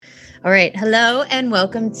All right. Hello and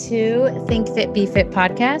welcome to Think Fit, Be Fit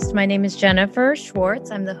podcast. My name is Jennifer Schwartz.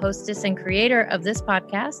 I'm the hostess and creator of this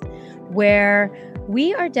podcast where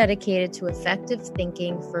we are dedicated to effective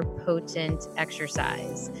thinking for potent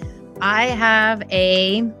exercise. I have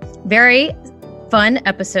a very fun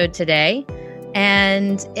episode today,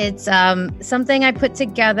 and it's something I put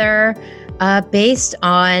together based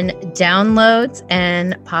on downloads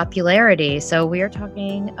and popularity. So we are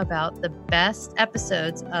talking about the best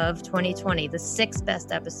episodes of 2020, the 6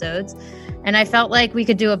 best episodes. And I felt like we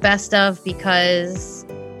could do a best of because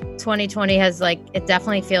 2020 has it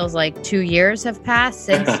definitely feels like 2 years have passed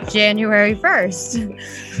since January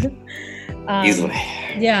 1st. Easily.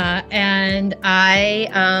 Yeah. And I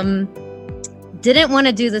didn't want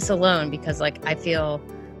to do this alone because I feel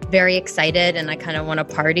very excited and I kind of want to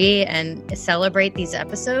party and celebrate these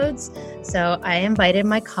episodes. So I invited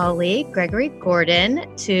my colleague, Gregory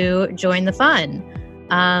Gordon, to join the fun.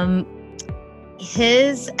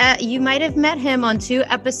 You might have met him on 2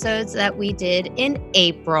 episodes that we did in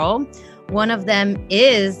April. One of them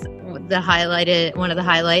is one of the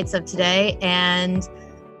highlights of today. And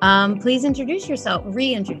please reintroduce yourself.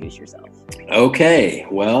 Okay.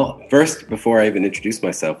 Well, first, before I even introduce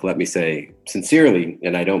myself, let me say sincerely,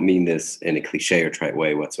 and I don't mean this in a cliche or trite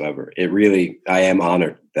way whatsoever. I am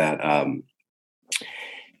honored that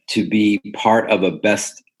to be part of a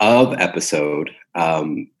best of episode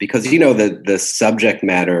because, the subject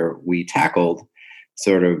matter we tackled,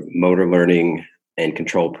 sort of motor learning and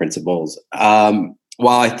control principles. While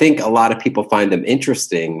I think a lot of people find them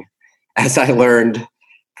interesting, as I learned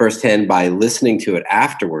firsthand by listening to it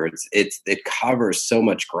afterwards, it covers so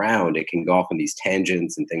much ground. It can go off on these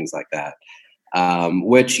tangents and things like that,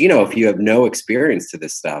 which, if you have no experience to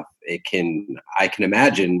this stuff, I can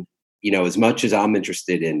imagine, as much as I'm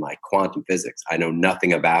interested in quantum physics, I know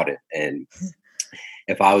nothing about it. And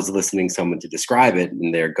if I was listening to someone to describe it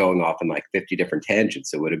and they're going off on 50 different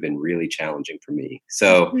tangents, it would have been really challenging for me.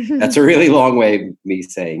 So that's a really long way of me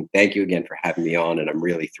saying thank you again for having me on. And I'm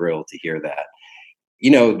really thrilled to hear that.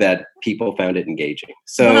 That people found it engaging.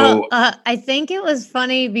 So I think it was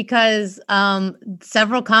funny because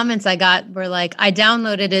several comments I got were I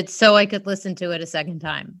downloaded it so I could listen to it a second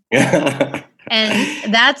time. And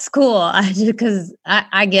that's cool because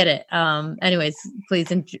I get it. Anyways,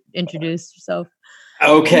 please introduce yourself.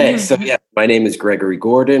 Okay. So my name is Gregory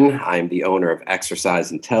Gordon. I'm the owner of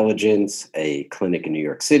Exercise Intelligence, a clinic in New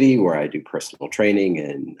York City where I do personal training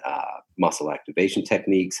and muscle activation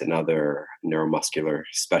techniques and other neuromuscular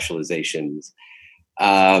specializations.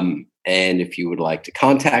 And if you would like to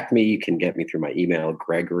contact me, you can get me through my email,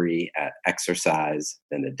 Gregory@exercise,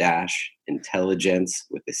 then a dash, intelligence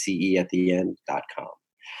with the CE at the end.com.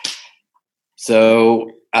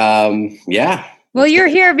 So, yeah. Well, you're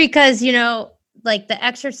here because, the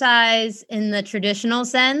exercise in the traditional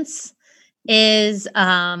sense is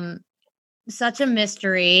such a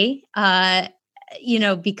mystery,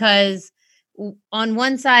 because on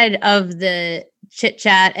one side of the chit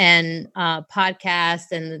chat and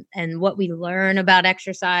podcast and what we learn about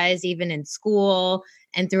exercise, even in school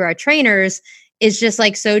and through our trainers, is just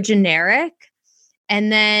so generic.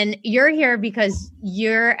 And then you're here because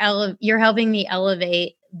you're helping me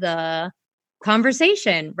elevate the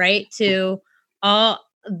conversation, right? To all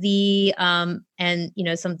the and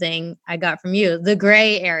something I got from you, the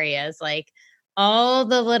gray areas, all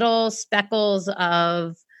the little speckles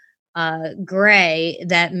of gray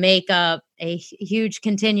that make up a huge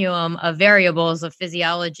continuum of variables of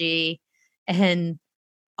physiology and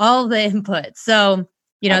all the inputs. So,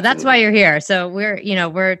 that's why you're here. So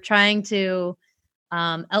we're trying to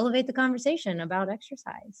elevate the conversation about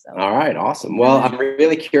exercise. So. All right. Awesome. Well, I'm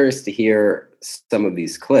really curious to hear some of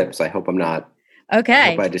these clips. I hope I'm not. Okay.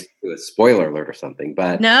 I hope I just do a spoiler alert or something,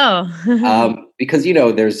 but no, because,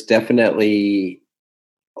 there's definitely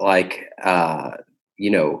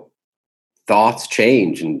thoughts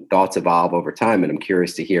change and thoughts evolve over time. And I'm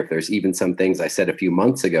curious to hear if there's even some things I said a few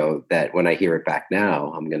months ago that when I hear it back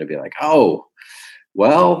now, I'm going to be like, oh,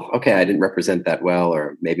 well, okay, I didn't represent that well,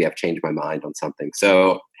 or maybe I've changed my mind on something.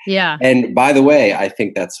 So, yeah. And by the way, I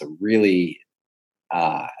think that's a really,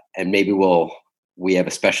 and maybe we have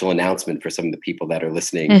a special announcement for some of the people that are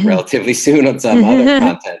listening relatively soon on some other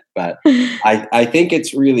content. But I think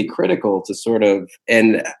it's really critical to sort of,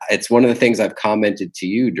 and it's one of the things I've commented to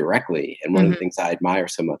you directly. And one of the things I admire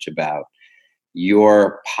so much about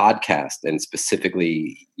your podcast and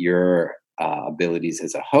specifically your abilities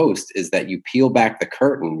as a host is that you peel back the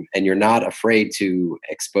curtain and you're not afraid to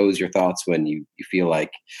expose your thoughts when you feel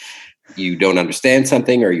like you don't understand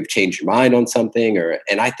something or you've changed your mind on something,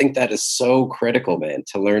 and I think that is so critical, man,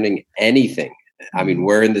 to learning anything. I mean,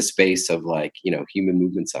 we're in the space of like, human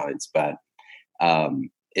movement science, but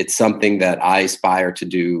it's something that I aspire to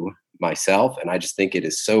do myself. And I just think it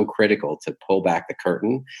is so critical to pull back the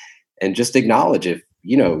curtain and just acknowledge if,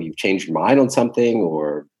 you've changed your mind on something,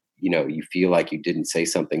 or, you feel like you didn't say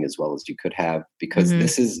something as well as you could have, because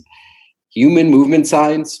this is human movement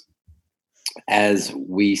science. As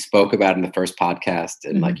we spoke about in the first podcast,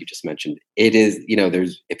 and like you just mentioned, it is,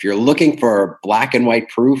 if you're looking for black and white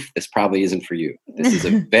proof, this probably isn't for you. This is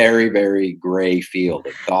a very, very gray field.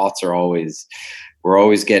 We're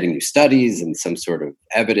always getting new studies and some sort of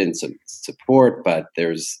evidence and support, but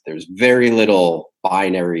there's very little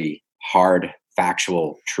binary, hard,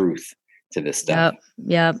 factual truth to this stuff.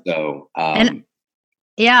 Yep. So, and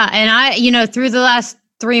I, through the last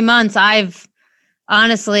 3 months, I've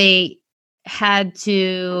honestly had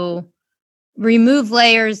to remove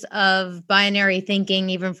layers of binary thinking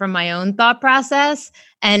even from my own thought process.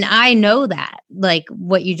 And I know that, like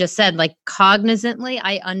what you just said, like cognizantly,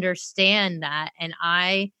 I understand that. And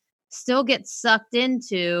I still get sucked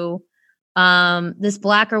into this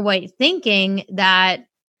black or white thinking that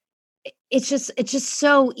it's just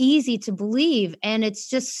so easy to believe. And it's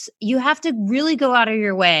just, you have to really go out of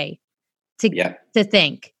your way to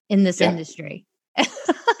think in this industry.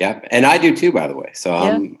 Yeah, and I do too, by the way. So,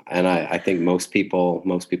 and I think most people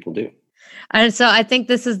do. And so I think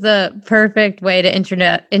this is the perfect way to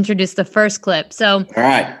introduce the first clip. So, all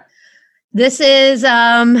right, this is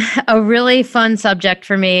a really fun subject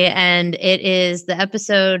for me, and it is the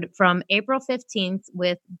episode from April 15th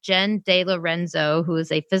with Jen De Lorenzo, who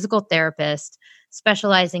is a physical therapist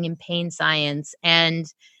specializing in pain science.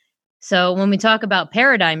 And so when we talk about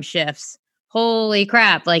paradigm shifts, holy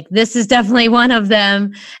crap, like this is definitely one of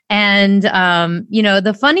them. And,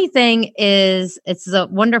 the funny thing is it's a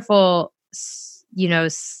wonderful,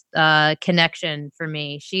 connection for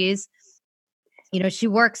me. She's, she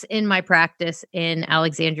works in my practice in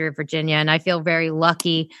Alexandria, Virginia, and I feel very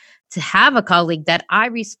lucky to have a colleague that I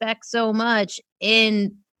respect so much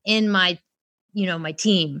in my, my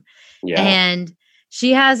team. Yeah. And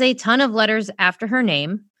she has a ton of letters after her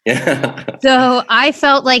name. So I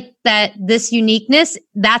felt like that this uniqueness,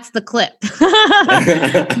 that's the clip.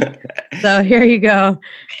 So here you go.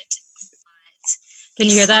 Can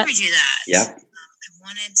you hear that? Before we do that, yeah. I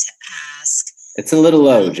wanted to ask. It's a little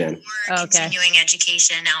low, Jen. Continuing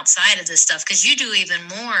education outside of this stuff, because you do even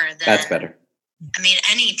more than. That's better. I mean,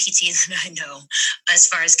 any PT that I know as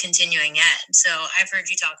far as continuing ed. So I've heard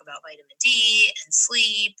you talk about vitamin D and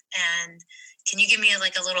sleep. And can you give me a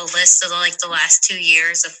little list of the last 2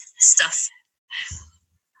 years of stuff?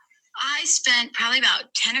 I spent probably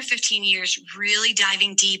about 10 or 15 years really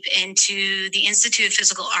diving deep into the Institute of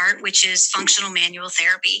Physical Art, which is functional manual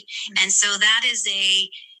therapy. And so that is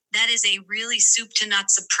a really soup to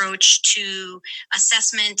nuts approach to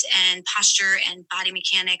assessment and posture and body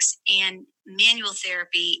mechanics and manual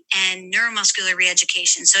therapy and neuromuscular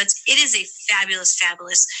reeducation. So it is a fabulous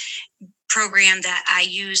program that I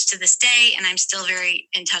use to this day, and I'm still very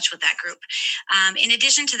in touch with that group. In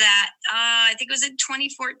addition to that, I think it was in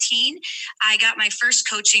 2014, I got my first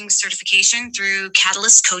coaching certification through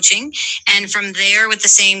Catalyst Coaching. And from there, with the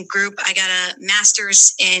same group, I got a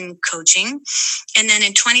master's in coaching. And then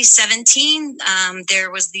in 2017,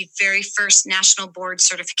 there was the very first national board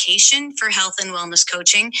certification for health and wellness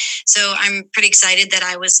coaching. So I'm pretty excited that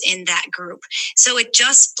I was in that group. So it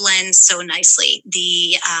just blends so nicely.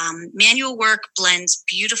 The manual work blends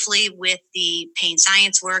beautifully with the pain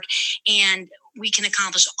science work, and we can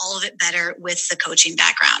accomplish all of it better with the coaching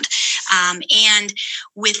background. And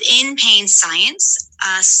within pain science,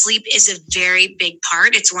 sleep is a very big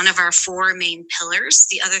part. It's one of our 4 main pillars.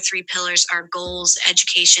 The other 3 pillars are goals,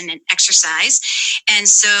 education, and exercise. And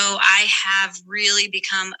so I have really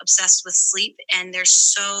become obsessed with sleep, and there's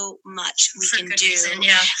so much we can do.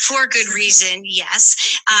 For good reason,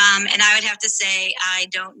 yes. And I would have to say, I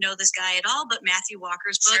don't know this guy at all, but Matthew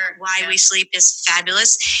Walker's book, Why We Sleep, is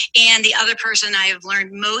fabulous. And the other person I have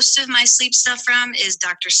learned most of my sleep stuff from is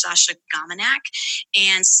Dr. Sasha Gomanak,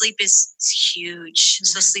 and sleep is huge.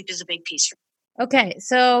 So sleep is a big piece for me. Okay,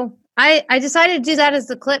 so I decided to do that as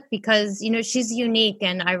the clip because, she's unique,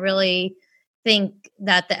 and I really think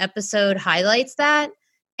that the episode highlights that,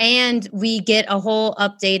 and we get a whole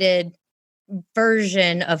updated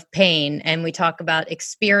version of pain, and we talk about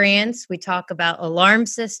experience, we talk about alarm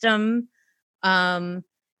system,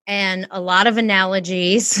 and a lot of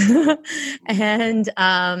analogies. And,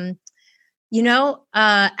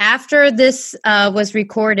 after this was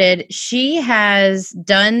recorded, she has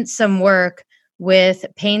done some work with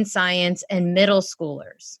pain science and middle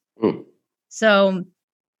schoolers. So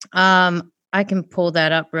I can pull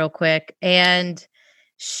that up real quick. And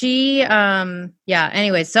she,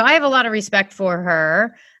 anyway, so I have a lot of respect for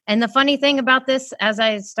her. And the funny thing about this, as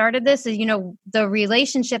I started this, is, the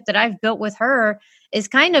relationship that I've built with her is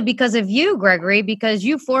kind of because of you, Gregory, because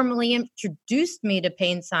you formally introduced me to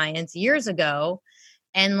pain science years ago.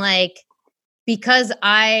 And because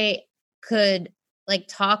I could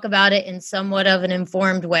talk about it in somewhat of an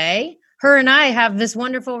informed way, her and I have this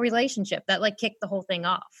wonderful relationship that kicked the whole thing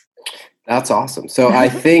off. That's awesome. So I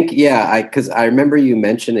think, because I remember you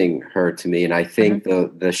mentioning her to me, and I think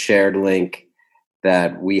the shared link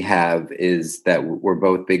that we have is that we're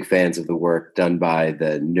both big fans of the work done by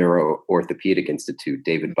the Neuro-Orthopedic Institute,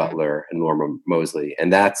 David Butler and Norma Mosley.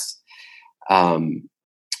 And that's,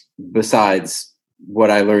 besides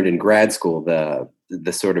what I learned in grad school, the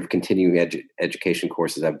sort of continuing education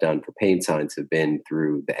courses I've done for pain science have been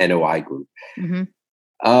through the NOI group.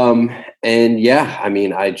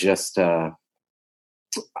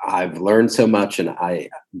 I've learned so much, and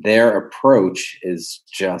their approach is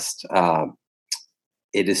just,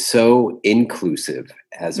 it is so inclusive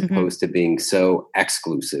as opposed to being so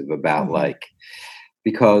exclusive about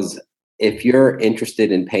because if you're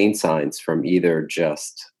interested in pain science from either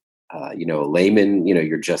just, a layman,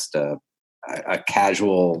 you're just a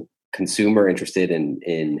casual consumer interested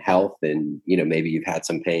in health, and, maybe you've had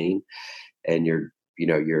some pain and you're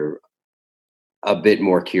a bit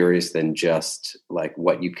more curious than just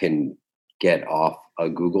what you can get off a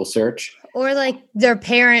Google search. Or their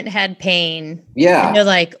parent had pain. Yeah. And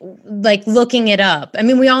they're looking it up. I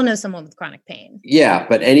mean, we all know someone with chronic pain. Yeah.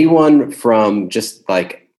 But anyone from just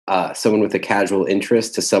someone with a casual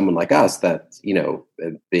interest to someone like us that,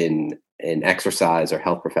 have been an exercise or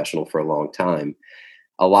health professional for a long time,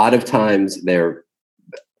 a lot of times they're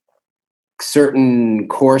certain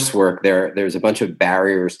coursework, there's a bunch of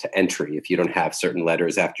barriers to entry if you don't have certain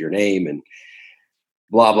letters after your name and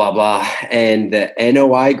blah, blah, blah. And the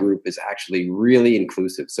NOI group is actually really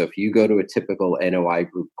inclusive. So if you go to a typical NOI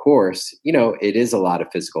group course, it is a lot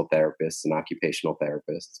of physical therapists and occupational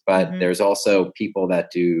therapists, but there's also people that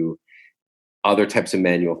do other types of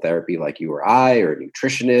manual therapy like you or I, or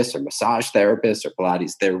nutritionists or massage therapists or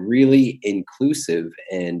Pilates. They're really inclusive,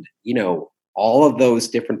 and, all of those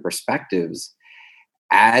different perspectives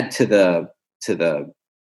add to the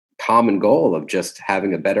common goal of just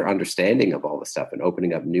having a better understanding of all the stuff and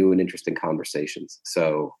opening up new and interesting conversations.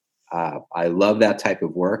 So I love that type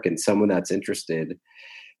of work, and someone that's interested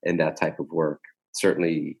in that type of work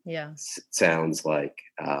certainly sounds like,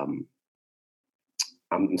 I'm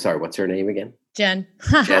sorry, what's her name again? Jen.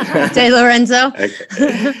 De Lorenzo.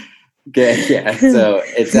 Okay. Yeah. So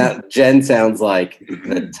Jen sounds like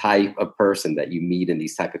the type of person that you meet in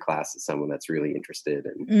these type of classes, someone that's really interested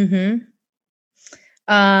in.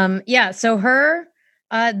 So her,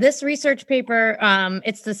 this research paper,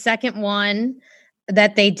 it's the second one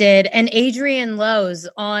that they did, and Adrienne Lowe's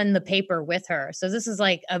on the paper with her. So this is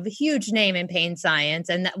a huge name in pain science,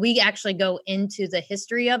 and that we actually go into the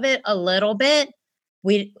history of it a little bit.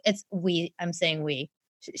 I'm saying we.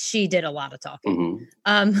 She did a lot of talking.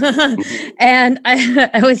 And I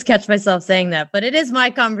always catch myself saying that, but it is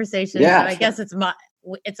my conversation. Yeah, so I guess it's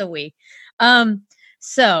a we.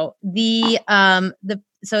 So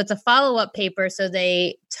it's a follow-up paper. So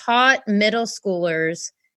they taught middle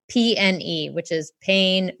schoolers PNE, which is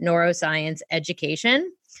pain neuroscience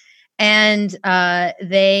education. And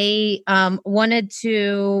they wanted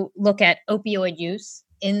to look at opioid use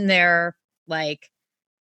in their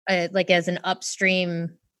as an upstream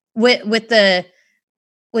with the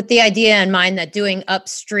idea in mind that doing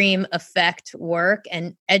upstream effect work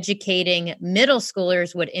and educating middle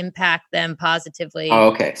schoolers would impact them positively. Oh,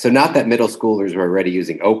 okay. So not that middle schoolers were already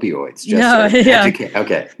using opioids. Just educate.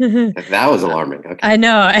 Okay. That was alarming. Okay. I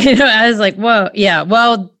know. I was like, whoa. Yeah.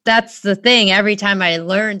 Well, that's the thing. Every time I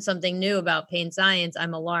learn something new about pain science,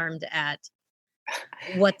 I'm alarmed at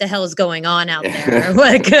what the hell is going on out there.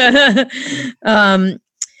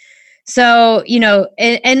 So,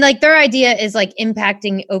 and their idea is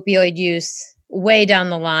impacting opioid use way down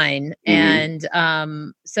the line. And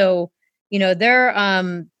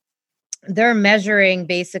they're measuring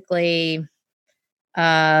basically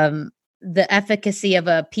the efficacy of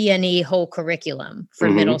a PNE whole curriculum for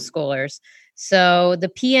middle schoolers. So the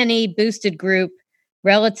PNE boosted group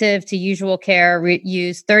relative to usual care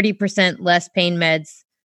used 30% less pain meds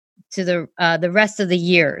to the rest of the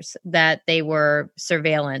years that they were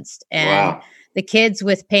surveillanced. And the kids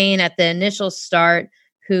with pain at the initial start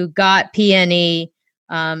who got PNE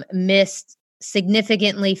missed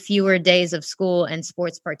significantly fewer days of school and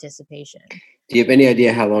sports participation. Do you have any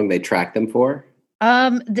idea how long they tracked them for?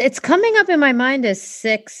 It's coming up in my mind as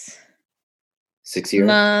 6 6 years?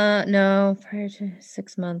 No, prior to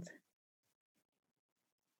 6 months.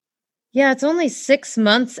 Yeah, it's only 6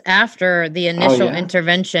 months after the initial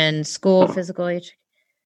intervention, school, physical age.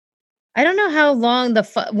 I don't know how long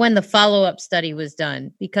when the follow-up study was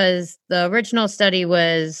done, because the original study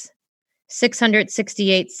was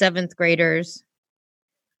 668 seventh graders,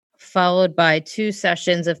 followed by 2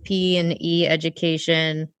 sessions of P&E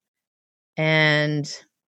education, and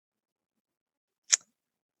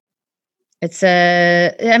it's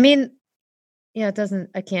it doesn't.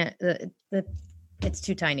 I can't. It's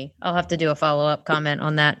too tiny. I'll have to do a follow-up comment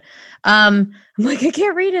on that. I'm like, I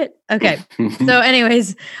can't read it. Okay. So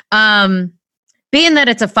anyways, being that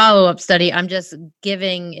it's a follow-up study, I'm just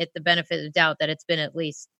giving it the benefit of the doubt that it's been at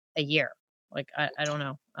least a year. Like, I don't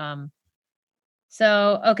know.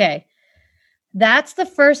 So, okay. That's the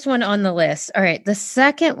first one on the list. All right. The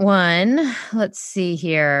second one, let's see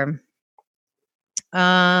here.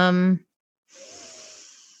 I'm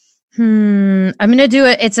going to do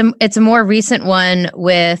it. It's a more recent one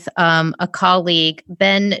with a colleague,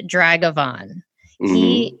 Ben Dragavon. Mm-hmm.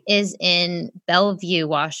 He is in Bellevue,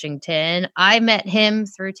 Washington. I met him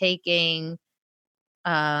through taking,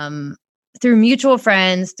 through mutual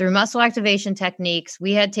friends, through muscle activation techniques.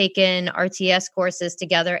 We had taken RTS courses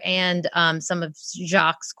together and some of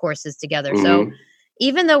Jacques' courses together. Mm-hmm. So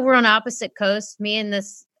even though we're on opposite coasts, me and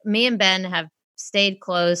Ben have stayed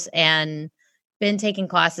close and been taking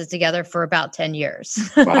classes together for about 10 years.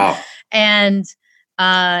 Wow. And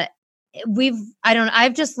I've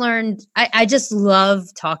just learned, I just love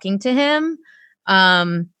talking to him.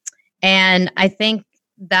 And I think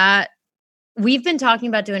that we've been talking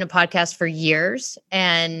about doing a podcast for years,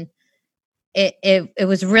 and it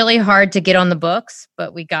was really hard to get on the books,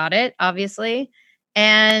 but we got it, obviously.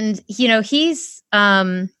 And,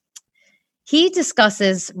 he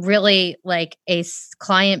discusses really like a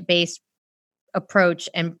client-based approach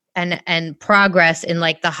and progress in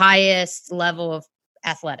like the highest level of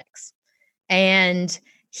athletics. And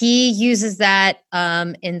he uses that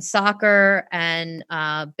in soccer and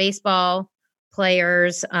baseball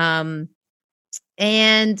players. And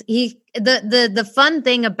the fun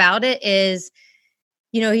thing about it is,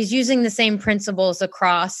 he's using the same principles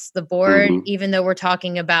across the board, mm-hmm. even though we're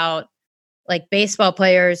talking about like baseball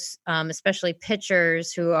players, especially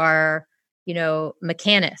pitchers who are,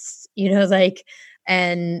 mechanists,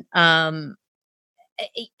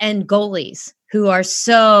 and goalies who are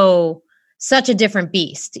such a different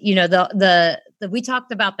beast. We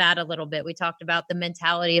talked about that a little bit. We talked about the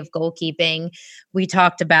mentality of goalkeeping. We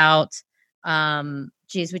talked about,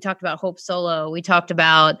 we talked about Hope Solo. We talked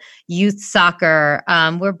about youth soccer.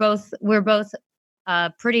 We're both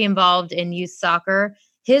pretty involved in youth soccer.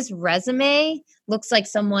 His resume looks like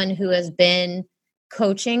someone who has been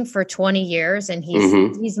coaching for 20 years, and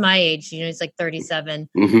he's my age, he's like 37.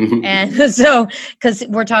 Mm-hmm. And so, because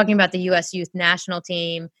we're talking about the U.S. youth national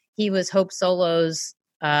team, he was Hope Solo's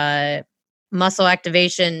muscle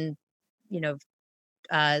activation,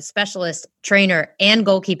 specialist, trainer, and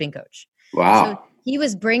goalkeeping coach. Wow. So he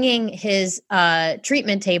was bringing his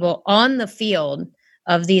treatment table on the field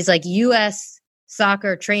of these like U.S.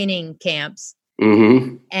 soccer training camps.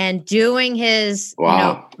 Mm-hmm. And doing his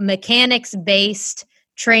mechanics-based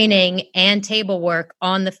training and table work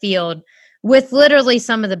on the field with literally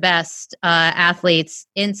some of the best athletes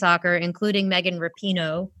in soccer, including Megan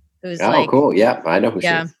Rapinoe, who's cool. Yeah, I know who she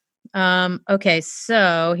is. Okay,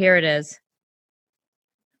 so here it is.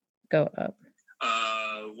 Go up.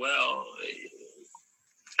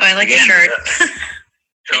 I like your shirt.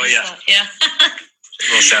 Oh yeah, yeah. A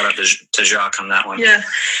little shout out to Jacques on that one. Yeah.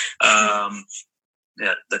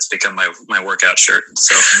 Yeah, that's become my workout shirt.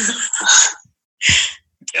 So,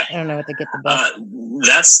 yeah. I don't know what to get the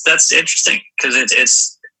best. That's interesting because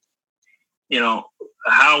it's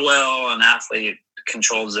how well an athlete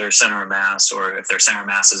controls their center of mass, or if their center of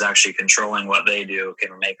mass is actually controlling what they do,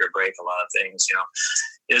 can make or break a lot of things.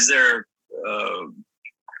 Is there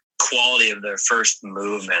quality of their first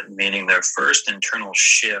movement, meaning their first internal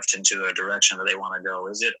shift into a direction that they want to go?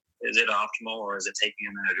 Is it optimal, or is it taking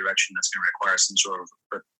them in a direction that's going to require some sort of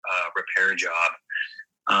repair job?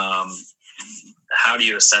 How do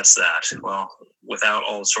you assess that? Well, without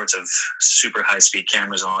all sorts of super high-speed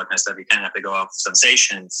cameras and all that kind of stuff, you kind of have to go off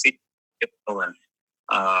sensation, feel, and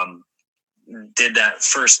did that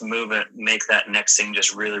first movement make that next thing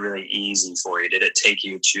just really, really easy for you? Did it take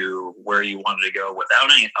you to where you wanted to go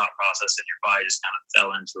without any thought process, and your body just kind of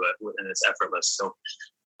fell into it and it's effortless? So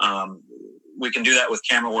we can do that with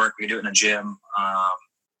camera work. We can do it in a gym,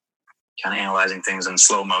 kind of analyzing things in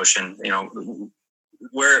slow motion.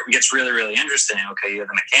 Where it gets really, really interesting, okay, the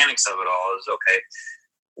mechanics of it all is, okay,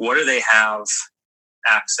 what do they have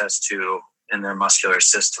access to in their muscular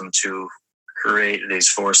system to create these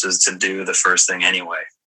forces to do the first thing anyway.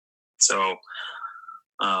 So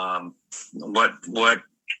what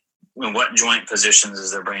joint positions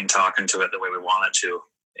is their brain talking to it the way we want it to?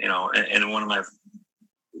 And one of my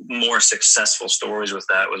more successful stories with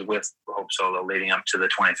that was with Hope Solo leading up to the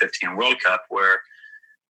 2015 World Cup, where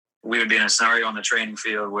we would be in a scenario on the training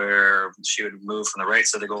field where she would move from the right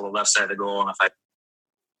side of the goal to the left side of the goal. And if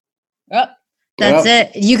that's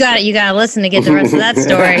it. You got to listen to get the rest of that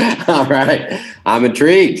story. All right. I'm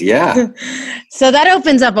intrigued. Yeah. So that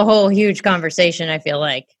opens up a whole huge conversation, I feel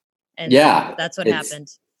like. And that's what happened.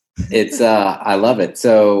 I love it.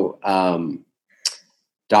 So,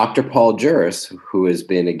 Dr. Paul Juris, who has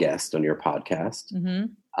been a guest on your podcast,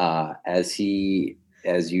 as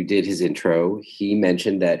you did his intro, he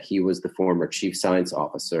mentioned that he was the former chief science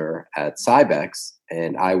officer at Cybex,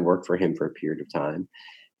 and I worked for him for a period of time.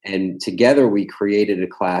 And together we created a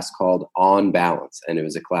class called On Balance. And it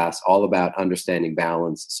was a class all about understanding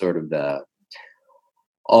balance, sort of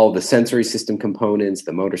all the sensory system components,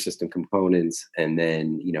 the motor system components, and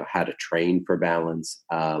then, how to train for balance.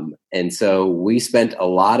 And so we spent a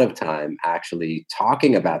lot of time actually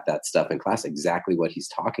talking about that stuff in class, exactly what he's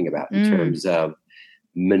talking about in terms of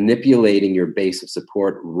manipulating your base of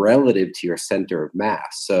support relative to your center of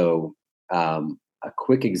mass. So a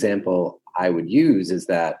quick example I would use is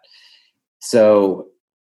that,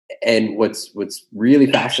 and what's really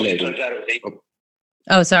fascinating.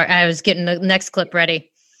 Oh, sorry. I was getting the next clip ready.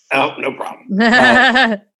 Oh, no problem.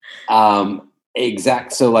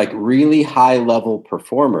 So like really high level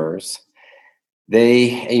performers,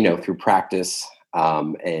 they, through practice,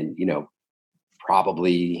 and,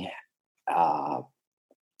 probably,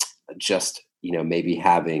 just, maybe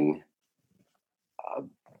having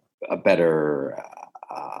a better,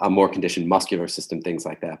 a more conditioned muscular system, things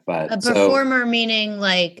like that. But a performer meaning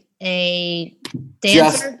like a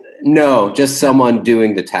dancer? Just someone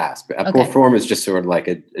doing the task. A performer is just sort of like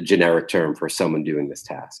a generic term for someone doing this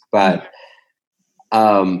task. But,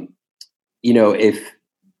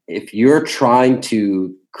 if you're trying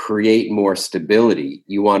to create more stability,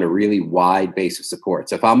 you want a really wide base of support.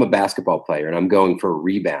 So if I'm a basketball player and I'm going for a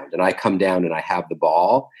rebound and I come down and I have the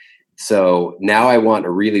ball, so now I want a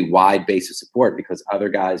really wide base of support because other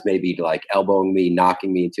guys may be like elbowing me,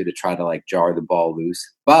 knocking me into to try to like jar the ball loose.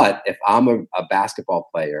 But if I'm a basketball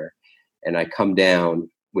player and I come down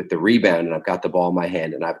with the rebound and I've got the ball in my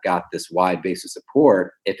hand and I've got this wide base of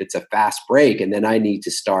support, if it's a fast break and then I need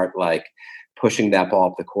to start like pushing that ball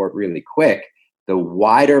up the court really quick, the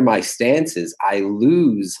wider my stance is, I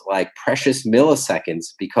lose like precious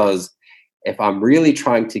milliseconds because if I'm really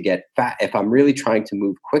trying to if I'm really trying to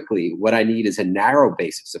move quickly, what I need is a narrow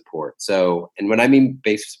base of support. So, and when I mean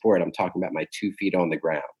base of support, I'm talking about my 2 feet on the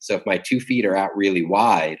ground. So if my 2 feet are out really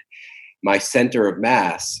wide, my center of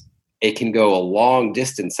mass, it can go a long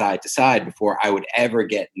distance side to side before I would ever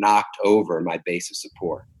get knocked over my base of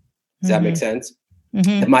support. Does that make sense?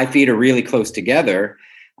 If my feet are really close together,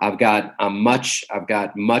 I've got much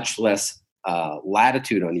less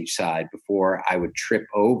latitude on each side before I would trip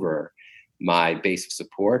over my base of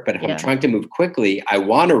support. But if I'm trying to move quickly, I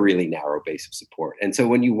want a really narrow base of support. And so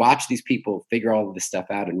when you watch these people figure all of this stuff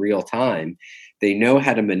out in real time, they know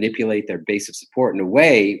how to manipulate their base of support in a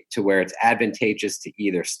way to where it's advantageous to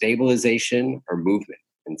either stabilization or movement.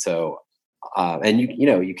 And so, and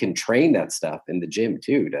you can train that stuff in the gym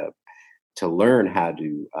too, to learn how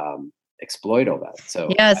to exploit all that. So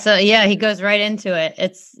he goes right into it.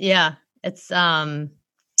 It's and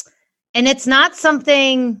it's not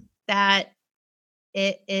something that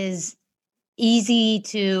it is easy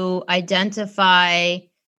to identify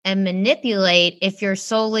and manipulate if you're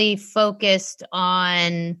solely focused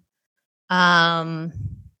on I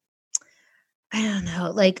don't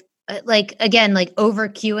know, like again, like over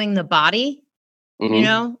cueing the body,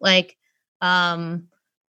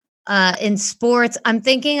 in sports. I'm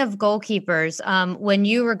thinking of goalkeepers. When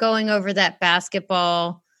you were going over that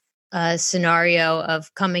basketball scenario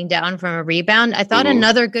of coming down from a rebound, I thought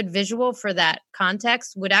another good visual for that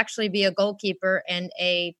context would actually be a goalkeeper and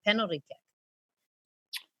a penalty kick.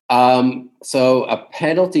 So a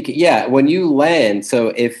penalty kick, when you land.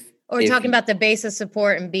 So we're talking about the base of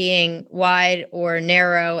support and being wide or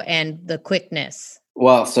narrow and the quickness.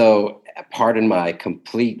 Well, so pardon my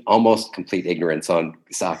almost complete ignorance on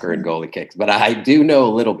soccer and goalie kicks, but I do know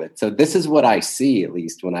a little bit. So this is what I see, at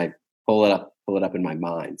least when I pull it up in my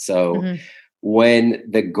mind. So when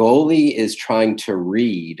the goalie is trying to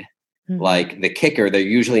read like the kicker, they're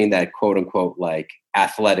usually in that quote unquote like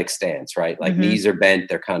athletic stance, right? Like knees are bent,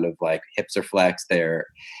 they're kind of like hips are flexed, they're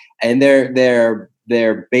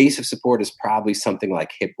their base of support is probably something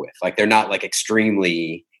like hip width. Like they're not like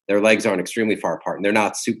their legs aren't extremely far apart, and they're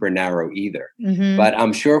not super narrow either. Mm-hmm. But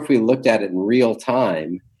I'm sure if we looked at it in real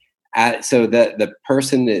time, so the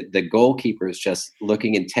person, the goalkeeper is just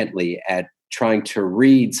looking intently at trying to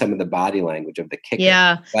read some of the body language of the kicker.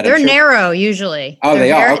 Yeah, but they're narrow usually. Oh,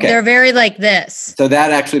 they are? Okay. They're very like this. So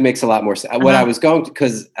that actually makes a lot more sense. What I was going to,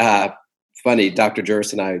 because funny, Dr.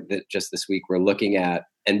 Juris and I just this week were looking at,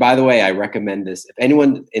 and by the way, I recommend this. If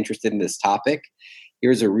anyone's interested in this topic,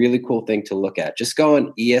 here's a really cool thing to look at. Just go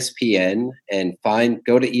on ESPN and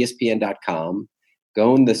go to ESPN.com,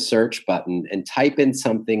 go in the search button and type in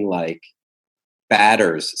something like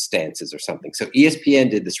batters stances or something. So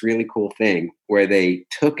ESPN did this really cool thing where they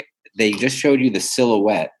just showed you the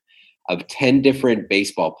silhouette of 10 different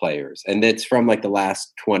baseball players. And it's from like the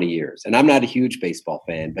last 20 years. And I'm not a huge baseball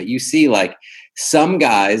fan, but you see like some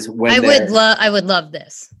guys when I would love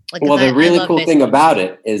this. Like, well, the really cool thing about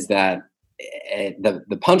it is that the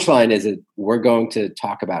punchline is that we're going to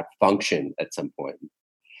talk about function at some point.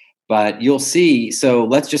 But you'll see, so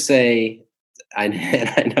let's just say, I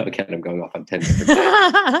know again I'm going off on 10 different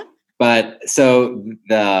things. But so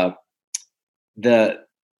the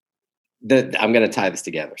I'm going to tie this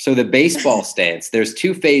together. So the baseball stance, there's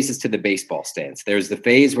two phases to the baseball stance. There's the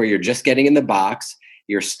phase where you're just getting in the box,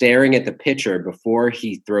 you're staring at the pitcher before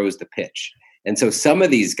he throws the pitch. And so some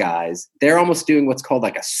of these guys, they're almost doing what's called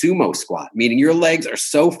like a sumo squat, meaning your legs are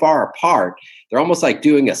so far apart, they're almost like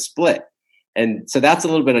doing a split. And so that's a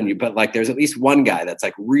little bit on you, but like there's at least one guy that's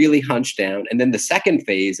like really hunched down. And then the second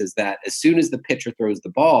phase is that as soon as the pitcher throws the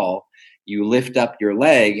ball, you lift up your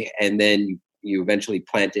leg and then you eventually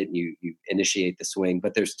plant it and you initiate the swing.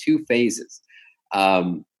 But there's two phases.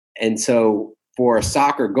 And so for a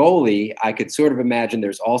soccer goalie, I could sort of imagine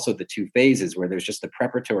there's also the two phases where there's just the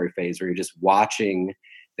preparatory phase where you're just watching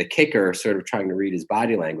the kicker sort of trying to read his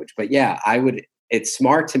body language. But yeah, it's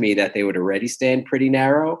smart to me that they would already stand pretty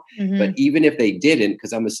narrow. Mm-hmm. But even if they didn't,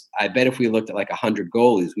 because I bet if we looked at like 100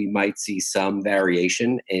 goalies, we might see some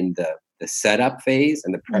variation in the setup phase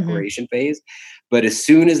and the preparation phase. But as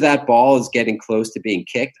soon as that ball is getting close to being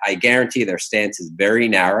kicked, I guarantee their stance is very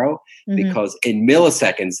narrow because in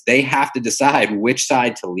milliseconds, they have to decide which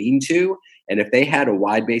side to lean to. And if they had a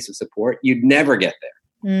wide base of support, you'd never get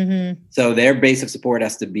there. Mm-hmm. So their base of support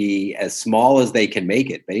has to be as small as they can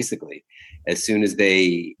make it, basically. As soon as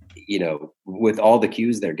they, with all the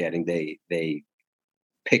cues they're getting, they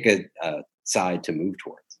pick a side to move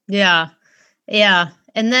towards. Yeah. Yeah.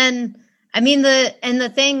 And then, I mean,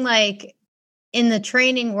 the thing, like in the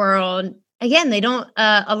training world, again, they don't,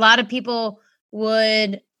 a lot of people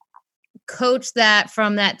would coach that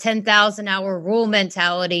from that 10,000 hour rule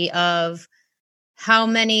mentality of how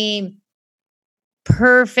many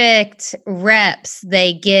perfect reps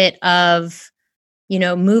they get of,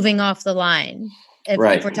 moving off the line, if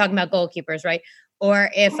we're talking about goalkeepers, right? Or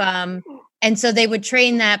if, and so they would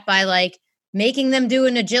train that by like making them do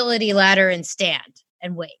an agility ladder and stand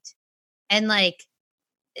and wait. And like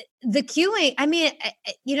the cueing, I mean,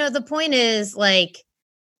 the point is like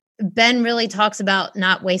Ben really talks about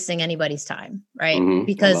not wasting anybody's time, right? Mm-hmm.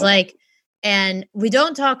 Because and we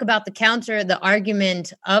don't talk about the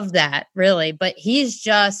argument of that really, but he's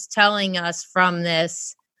just telling us from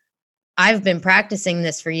this, I've been practicing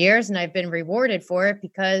this for years and I've been rewarded for it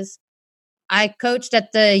because I coached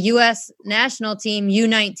at the U.S. national team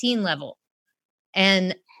U19 level.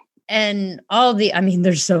 And all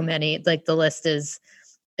there's so many, like the list is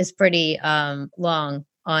pretty long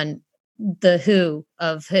on the who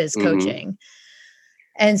of his coaching.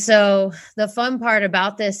 And so the fun part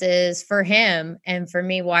about this is for him and for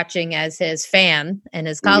me watching as his fan and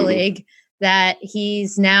his colleague, that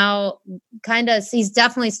he's now he's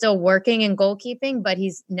definitely still working in goalkeeping, but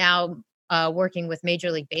he's now working with Major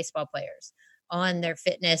League Baseball players on their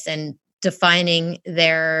fitness and defining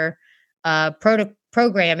their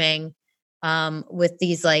programming with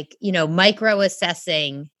these micro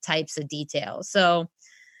assessing types of details. So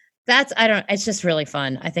it's just really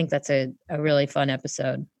fun. I think that's a really fun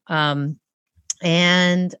episode. And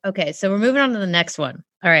okay, so we're moving on to the next one.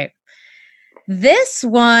 All right. This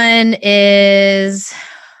one is,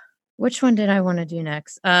 which one did I want to do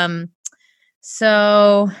next?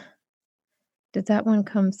 So did that one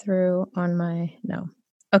come through on no.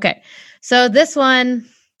 Okay. So this one,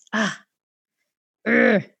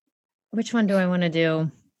 which one do I want to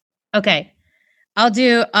do? Okay. I'll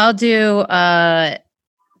do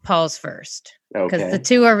Paul's first because the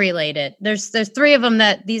two are related. There's three of them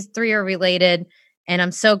these three are related. And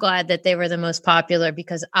I'm so glad that they were the most popular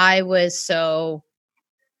because I was so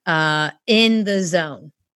in the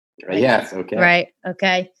zone. Yes. Okay. Right.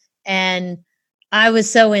 Okay. And I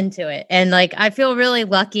was so into it. And like, I feel really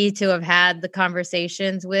lucky to have had the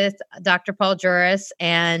conversations with Dr. Paul Juris.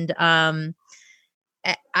 And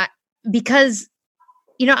because,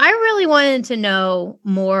 I really wanted to know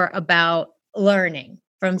more about learning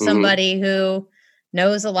from somebody who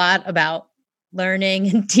knows a lot about learning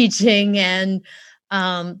and teaching. And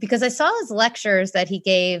because I saw his lectures that he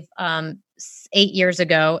gave 8 years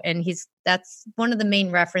ago, and that's one of the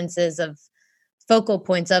main references of focal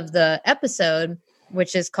points of the episode,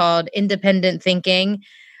 which is called Independent Thinking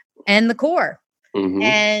and the Core.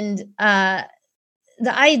 And the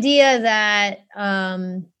idea that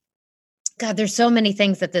God, there's so many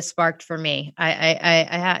things that this sparked for me.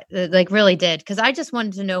 I really did, because I just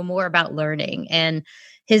wanted to know more about learning and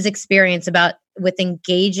his experience with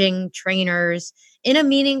engaging trainers in a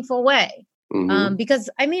meaningful way. Because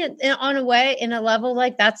I mean, in a level,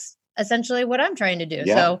 like that's essentially what I'm trying to do.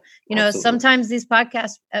 Yeah, so, absolutely. Sometimes these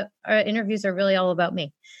podcast interviews are really all about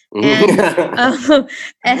me. And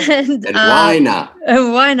why not?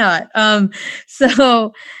 Why not?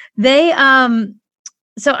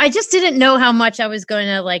 So I just didn't know how much I was going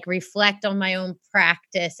to like reflect on my own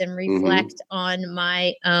practice and reflect on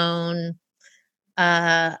my own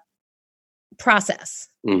process.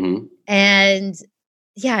 And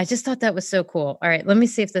yeah, I just thought that was so cool. All right, let me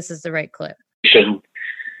see if this is the right clip.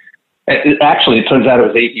 Actually, it turns out it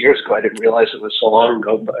was 8 years ago. I didn't realize it was so long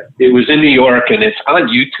ago, but it was in New York, and it's on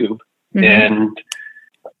YouTube. And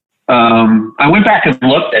I went back and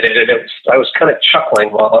looked at it, and I was kind of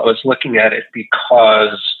chuckling while I was looking at it,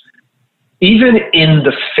 because even in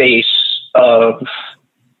the face of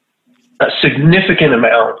a significant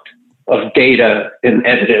amount of data and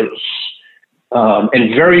evidence,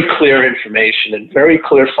 and very clear information and very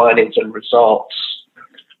clear findings and results,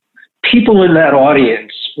 people in that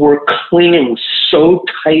audience were clinging so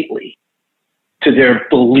tightly to their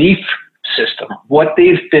belief system, what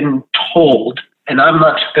they've been told. And I'm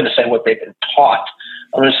not going to say what they've been taught.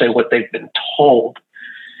 I'm going to say what they've been told.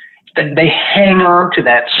 That they hang on to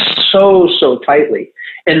that so tightly,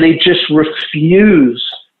 and they just refuse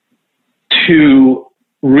to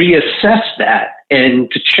reassess that and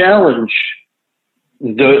to challenge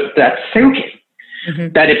that thinking,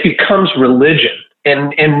 that it becomes religion.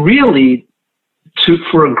 And really,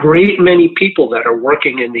 for a great many people that are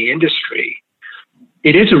working in the industry,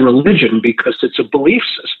 it is a religion because it's a belief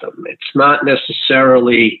system. It's not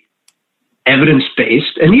necessarily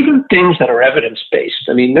evidence-based, and even things that are evidence-based.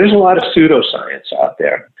 I mean, there's a lot of pseudoscience out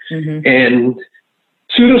there, and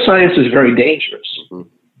pseudoscience is very dangerous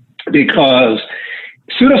because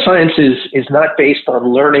pseudoscience is not based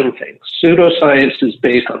on learning things. Pseudoscience is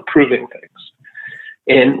based on proving things.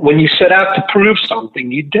 And when you set out to prove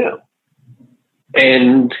something, you do.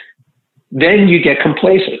 And then you get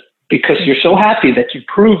complacent because you're so happy that you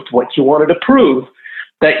proved what you wanted to prove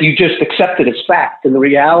that you just accept it as fact. And the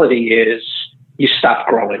reality is you stop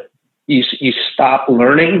growing. You stop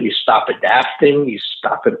learning. You stop adapting. You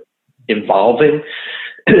stop evolving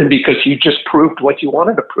because you just proved what you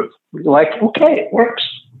wanted to prove. You're like, okay, it works.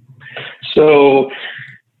 So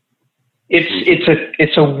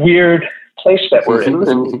it's a weird place that we're in.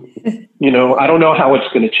 And, I don't know how it's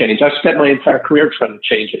going to change. I've spent my entire career trying to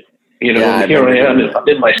change it. Here I am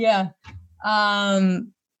in my... Yeah. I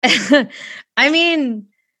mean,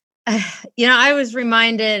 I was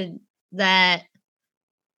reminded that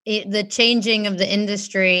the changing of the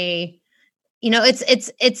industry,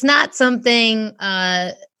 it's not something,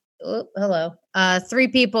 three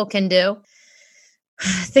people can do.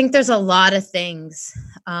 I think there's a lot of things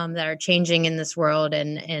that are changing in this world,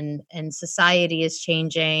 and society is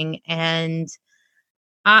changing. And,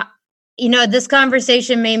 this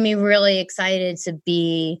conversation made me really excited to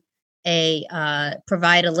be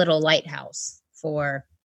provide a little lighthouse for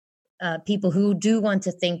people who do want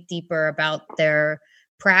to think deeper about their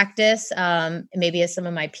practice, maybe as some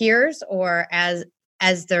of my peers or as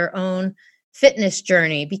their own fitness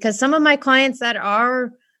journey. Because some of my clients that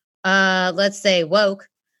are let's say woke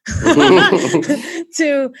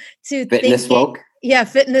to fitness woke. Yeah,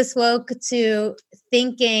 fitness woke to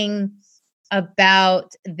thinking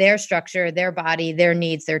about their structure, their body, their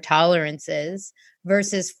needs, their tolerances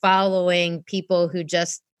versus following people who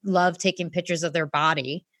just love taking pictures of their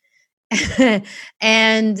body.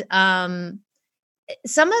 And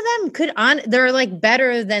some of them they're like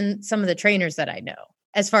better than some of the trainers that I know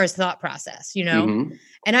as far as thought process, And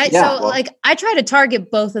I try to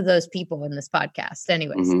target both of those people in this podcast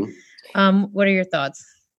anyways. What are your thoughts?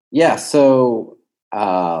 Yeah. So,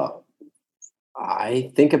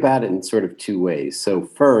 I think about it in sort of two ways. So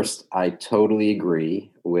first, I totally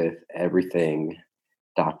agree with everything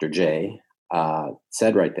Dr. J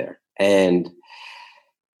said right there. And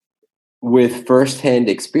with firsthand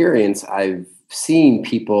experience, I've seen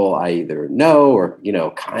people I either know or,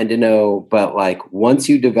 kind of know, but like once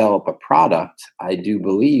you develop a product, I do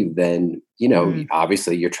believe then,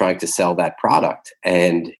 obviously you're trying to sell that product.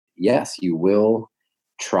 And yes, you will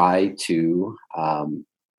try to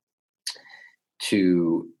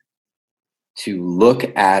look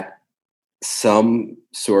at some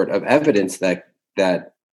sort of evidence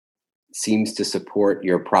that seems to support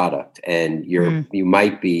your product, and you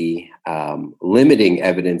might be limiting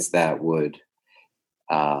evidence that would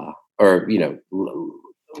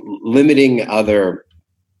limiting other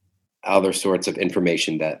sorts of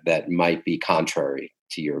information that might be contrary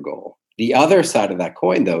to your goal. The other side of that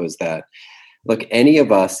coin, though, is that, look, any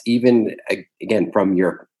of us, even again, from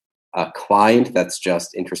a client that's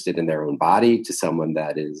just interested in their own body to someone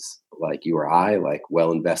that is like you or I, like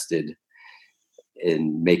well invested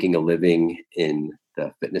in making a living in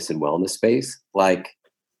the fitness and wellness space, like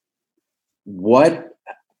what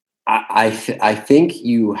I think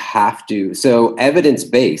you have to, so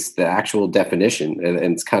evidence-based, the actual definition, and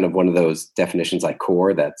it's kind of one of those definitions like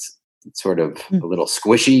core that's sort of a little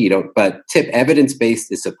squishy, but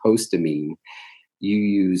evidence-based is supposed to mean you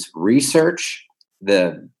use research,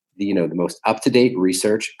 the most up-to-date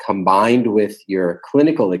research combined with your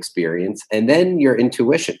clinical experience and then your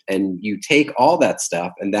intuition. And you take all that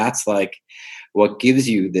stuff, and that's like what gives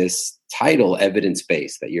you this title,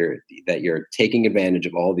 evidence-based, that you're taking advantage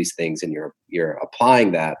of all these things and you're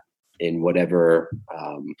applying that in whatever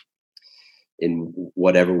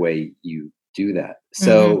way you do that.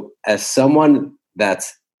 So as someone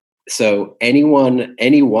any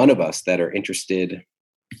one of us that are interested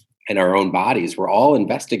in our own bodies, we're all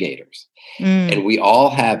investigators and we all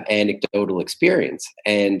have anecdotal experience.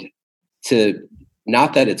 And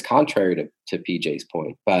not that it's contrary to PJ's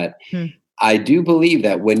point, but I do believe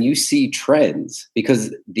that when you see trends,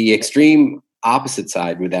 because the extreme opposite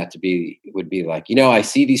side would be like, I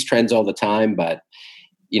see these trends all the time, but,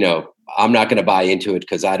 I'm not going to buy into it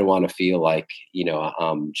because I don't want to feel like,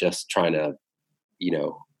 I'm just trying to,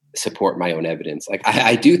 support my own evidence. Like,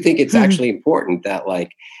 I do think it's actually important that,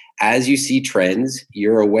 like, as you see trends,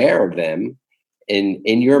 you're aware of them.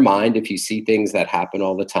 In your mind, if you see things that happen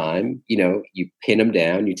all the time, you pin them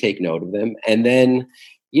down, you take note of them. And then,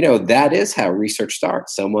 that is how research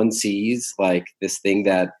starts. Someone sees like this thing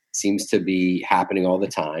that seems to be happening all the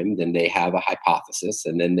time. Then they have a hypothesis,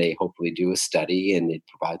 and then they hopefully do a study, and it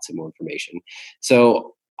provides some more information.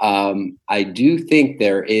 So I do think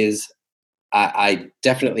there is, I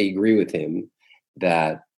definitely agree with him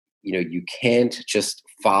that, you can't just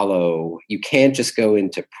go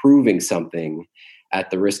into proving something at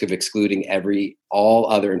the risk of excluding all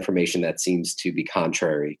other information that seems to be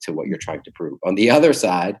contrary to what you're trying to prove. On the other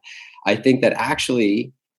side, I think that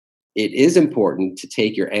actually it is important to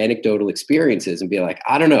take your anecdotal experiences and be like,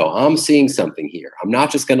 I don't know, I'm seeing something here. I'm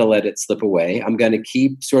not just going to let it slip away. I'm going to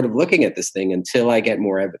keep sort of looking at this thing until I get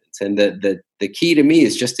more evidence. And the key to me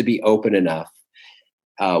is just to be open enough,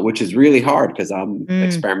 which is really hard because I'm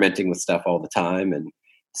experimenting with stuff all the time. And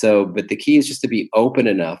so, but the key is just to be open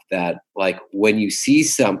enough that, like, when you see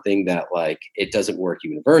something that, like, it doesn't work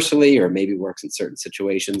universally or maybe works in certain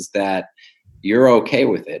situations, that you're okay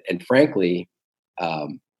with it. And frankly,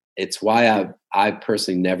 it's why I've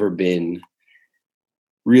personally never been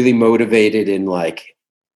really motivated in like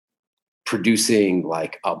producing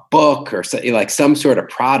like a book or like some sort of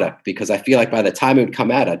product, because I feel like by the time it would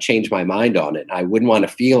come out, I'd change my mind on it. I wouldn't want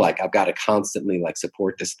to feel like I've got to constantly like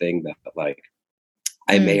support this thing that like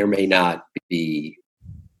I may or may not be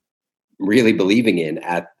really believing in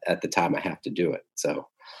at the time I have to do it. So.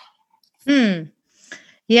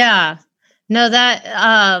 Yeah, no, that,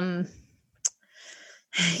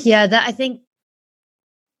 I think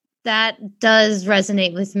that does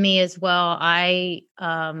resonate with me as well. I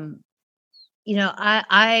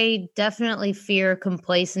definitely fear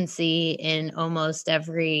complacency in almost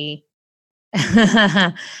every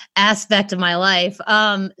aspect of my life.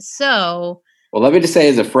 Well, let me just say,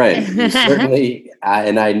 as a friend, you certainly,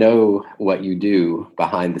 and I know what you do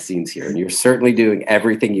behind the scenes here, and you're certainly doing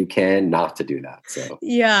everything you can not to do that. So,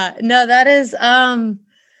 yeah, no, that is, I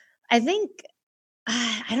think,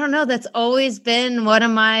 I don't know, that's always been one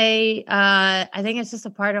of my, I think it's just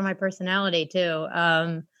a part of my personality too,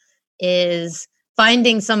 is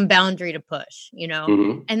finding some boundary to push,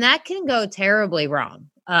 and that can go terribly wrong.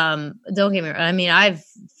 Don't get me wrong. I mean, I've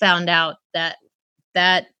found out that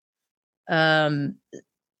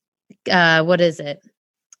what is it?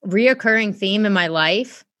 Reoccurring theme in my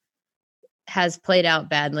life has played out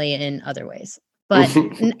badly in other ways, but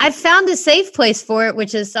I've found a safe place for it,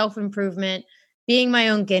 which is self-improvement, being my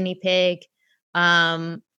own guinea pig,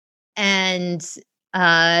 and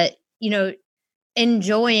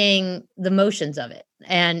enjoying the motions of it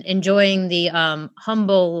and enjoying the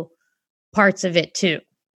humble parts of it too,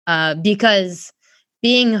 because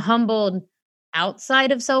being humbled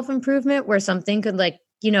outside of self-improvement, where something could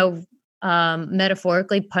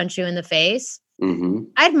metaphorically punch you in the face,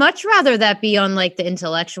 I'd much rather that be on like the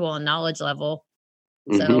intellectual and knowledge level.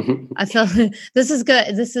 So I feel this is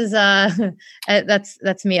good. This is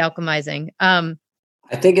that's me alchemizing. I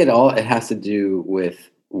think it has to do with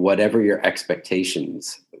whatever your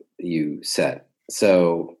expectations you set.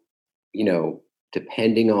 So,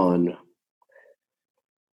 depending on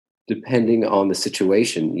the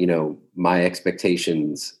situation, my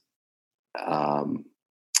expectations,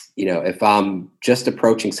 if I'm just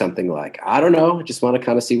approaching something like, I don't know, I just want to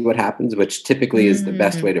kind of see what happens, which typically is the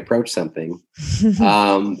best way to approach something,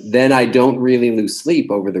 then I don't really lose sleep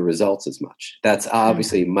over the results as much. That's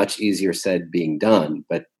obviously much easier said being done,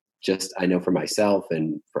 but just, I know for myself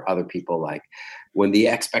and for other people, like when the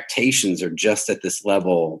expectations are just at this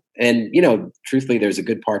level, and, truthfully, there's a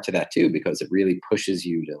good part to that too, because it really pushes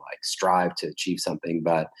you to like strive to achieve something.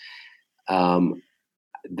 But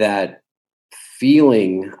that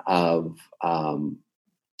feeling of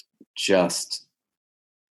just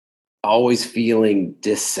always feeling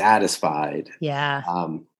dissatisfied. Yeah.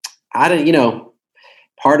 I don't,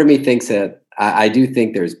 part of me thinks that I do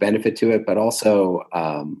think there's benefit to it, but also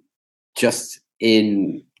just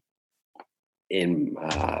in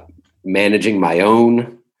managing my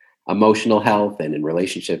own emotional health and in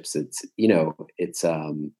relationships,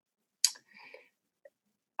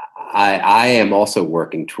 I am also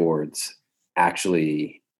working towards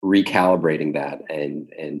actually recalibrating that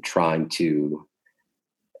and trying to,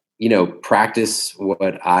 practice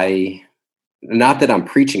not that I'm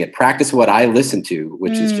preaching it, practice what I listen to,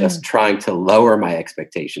 which is just trying to lower my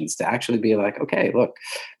expectations to actually be like, okay, look,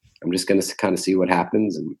 I'm just going to kind of see what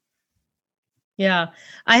happens. And yeah,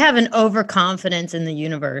 I have an overconfidence in the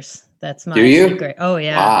universe. That's my secret. Oh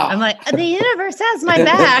yeah. Wow. I'm like, the universe has my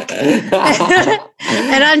back.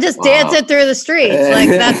 And I'm just dancing through the streets. Like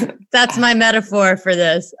that's my metaphor for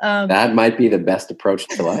this. That might be the best approach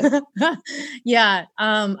to life. Yeah.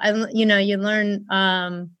 You learn,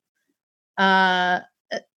 I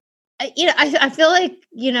feel like,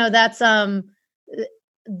 that's,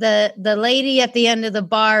 the lady at the end of the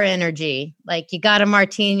bar energy. Like you got a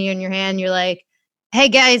martini in your hand. You're like, hey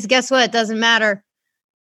guys, guess what? It doesn't matter.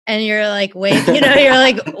 And you're like, you're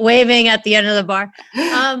like waving at the end of the bar.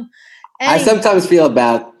 I sometimes feel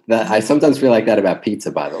about that. I sometimes feel like that about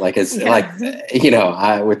pizza, by the way. Like it's like,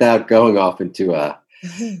 without going off into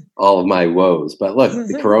all of my woes, but look,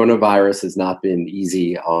 the coronavirus has not been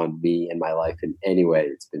easy on me in my life in any way.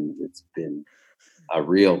 It's been a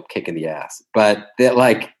real kick in the ass. But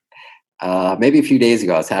maybe a few days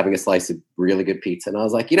ago, I was having a slice of really good pizza, and I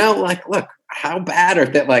was like, look, how bad are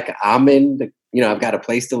that? Like I'm in the, I've got a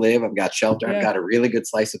place to live, I've got shelter, I've got a really good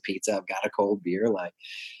slice of pizza, I've got a cold beer. Like,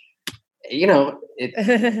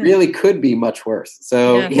 it really could be much worse.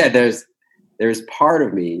 So there's part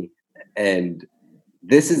of me, and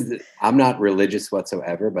I'm not religious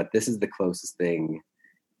whatsoever, but this is the closest thing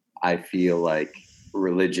I feel like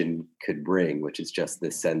religion could bring, which is just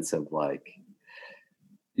this sense of like,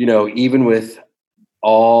 even with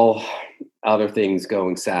all other things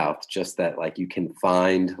going south, just that like you can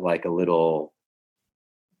find like a little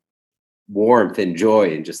warmth and joy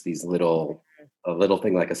in just these a little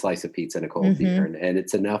thing like a slice of pizza and a cold beer, and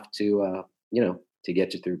it's enough to to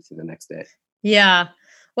get you through to the next day. Yeah.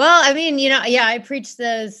 Well, I mean, I preach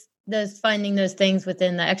those finding those things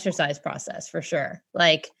within the exercise process for sure.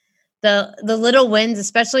 Like the little wins,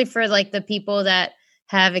 especially for like the people that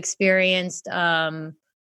have experienced a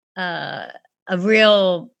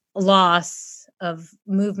real loss of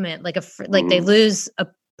movement, like they lose a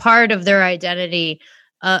part of their identity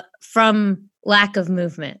from lack of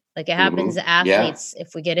movement. Like it happens to athletes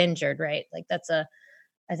if we get injured, right? Like that's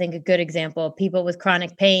I think a good example of people with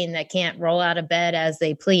chronic pain that can't roll out of bed as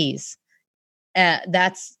they please.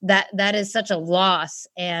 That is such a loss,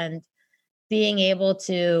 and being able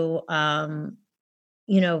to,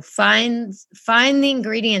 find the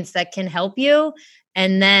ingredients that can help you,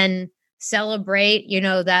 and then celebrate,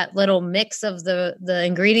 that little mix of the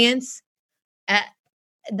ingredients.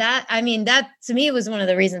 That to me was one of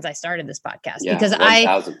the reasons I started this podcast, because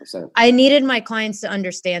 1000%. I needed my clients to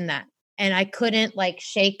understand that. And I couldn't like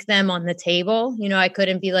shake them on the table. I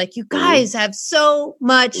couldn't be like, you guys have so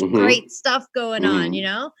much great stuff going on,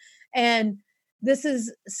 and this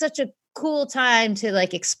is such a cool time to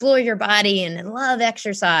like explore your body and love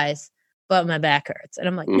exercise. but my back hurts. And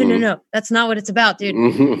I'm like, no, that's not what it's about, dude.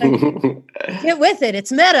 Like, get with it. It's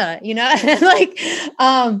meta, like,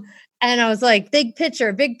 and I was like, big picture,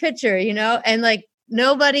 and like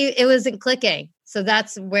it wasn't clicking. So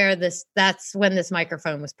that's when this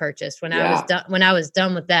microphone was purchased, when I was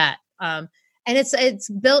done with that. And it's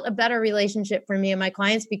built a better relationship for me and my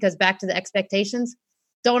clients, because back to the expectations,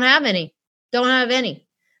 don't have any.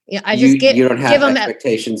 Yeah, you don't have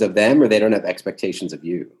expectations of them, or they don't have expectations of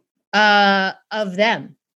you? Of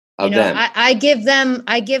them. I give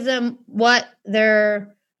them what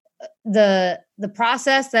they're the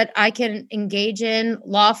process that I can engage in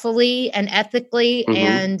lawfully and ethically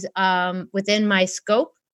and within my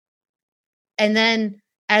scope. And then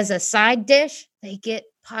as a side dish, they get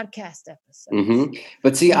podcast episodes.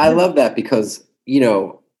 But see, I love that, because,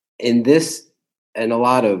 in this, and a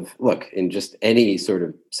lot of, in just any sort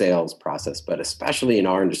of sales process, but especially in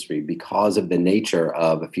our industry, because of the nature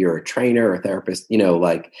of, if you're a trainer or a therapist,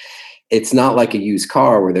 like, it's not like a used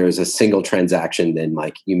car where there's a single transaction, then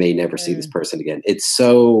like you may never see this person again. It's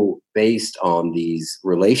so based on these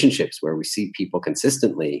relationships where we see people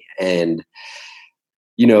consistently. And,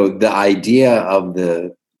 the idea of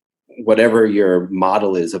whatever your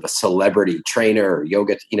model is of a celebrity trainer or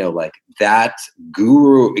yoga, like that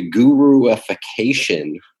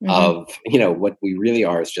guruification of, what we really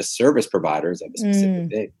are is just service providers of a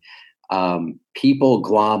specific thing. People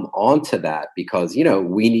glom onto that because,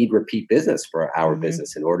 we need repeat business for our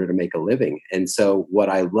business in order to make a living. And so what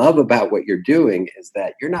I love about what you're doing is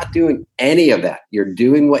that you're not doing any of that. You're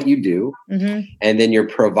doing what you do. And then you're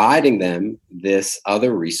providing them this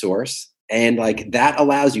other resource. And like, that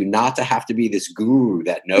allows you not to have to be this guru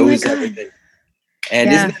that knows everything. And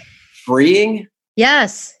isn't that freeing?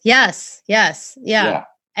 Yes. Yeah.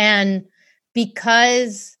 And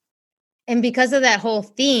because of that whole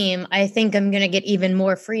theme, I think I'm going to get even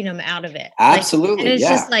more freedom out of it. Absolutely. And it's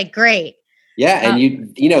just like, great. Yeah.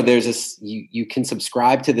 And there's this, you can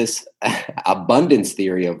subscribe to this abundance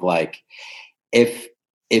theory of like, if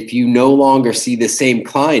you no longer see the same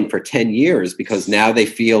client for 10 years, because now they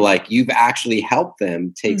feel like you've actually helped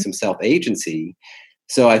them take some self-agency.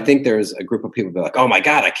 So I think there's a group of people that are like, oh my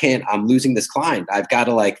God, I'm losing this client. I've got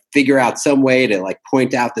to like figure out some way to like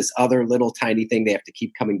point out this other little tiny thing they have to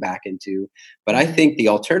keep coming back into. But I think the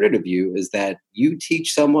alternative view is that you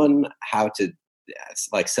teach someone how to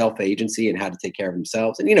like self-agency and how to take care of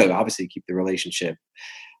themselves. And, obviously keep the relationship.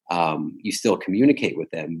 You still communicate with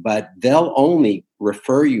them, but they'll only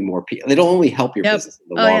refer you more people. It'll only help your business in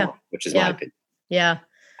the long run, which is my opinion. Yeah.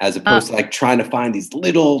 As opposed to like trying to find these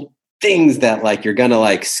little things that like you're gonna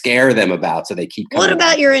like scare them about, so they keep coming. What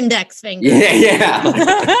about your index finger? Yeah.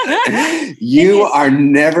 You are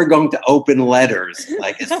never going to open letters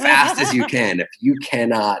like as fast as you can if you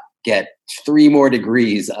cannot get 3 more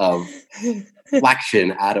degrees of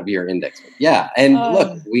flexion out of your index finger. Yeah, and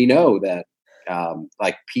look, we know that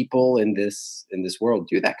like people in this world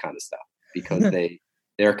do that kind of stuff because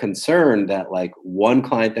they're concerned that like one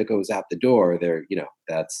client that goes out the door,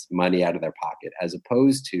 that's money out of their pocket, as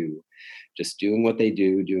opposed to just doing what they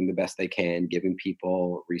do, doing the best they can, giving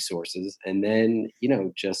people resources, and then,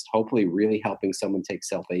 just hopefully really helping someone take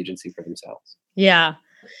self-agency for themselves. Yeah.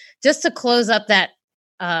 Just to close up that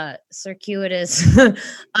circuitous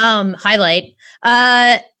highlight,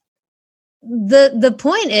 the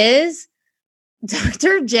point is,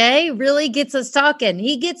 Dr. J really gets us talking.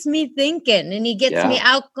 He gets me thinking, and he gets me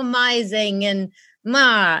alchemizing and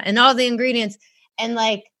all the ingredients. And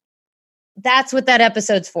like, that's what that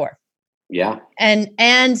episode's for. Yeah.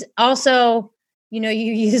 And also, you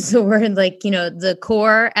use the word like, the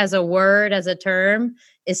core as a word, as a term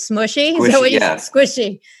is smushy. Squishy, so what you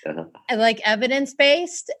squishy and like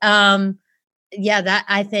evidence-based. That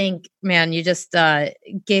I think, man, you just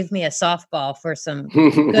gave me a softball for some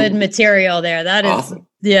good material there. That is awesome.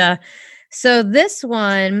 Yeah. So this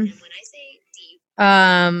one,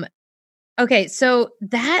 okay, so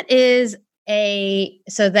that is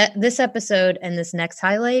this episode and this next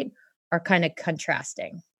highlight are kind of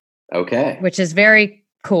contrasting. Okay. Which is very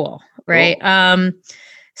cool, right? Cool.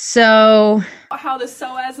 So how the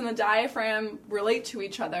psoas and the diaphragm relate to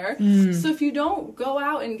each other. So if you don't go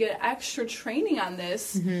out and get extra training on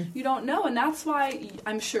this, you don't know. And that's why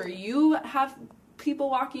I'm sure you have people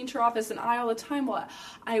walking into your office, and I all the time,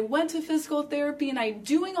 I went to physical therapy and I'm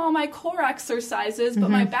doing all my core exercises, but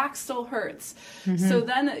my back still hurts. So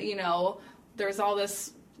then, there's all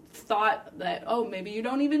this thought that, maybe you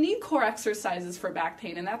don't even need core exercises for back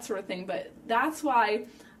pain and that sort of thing. But that's why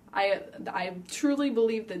I truly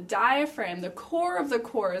believe the diaphragm, the core of the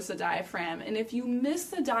core is the diaphragm. And if you miss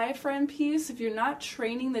the diaphragm piece, if you're not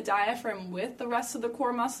training the diaphragm with the rest of the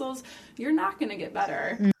core muscles, you're not going to get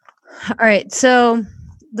better. All right. So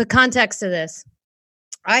the context of this,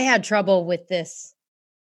 I had trouble with this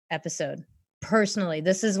episode personally.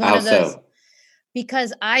 This is one of those,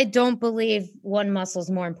 because I don't believe one muscle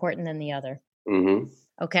is more important than the other. Mm-hmm.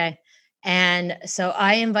 Okay. And so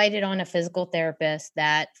I invited on a physical therapist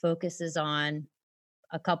that focuses on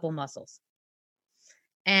a couple muscles.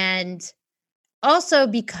 And also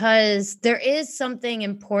because there is something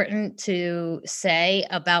important to say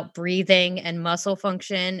about breathing and muscle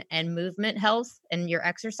function and movement health and your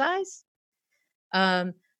exercise.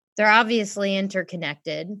 They're obviously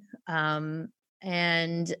interconnected. And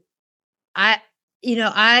I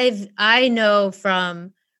know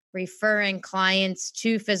from referring clients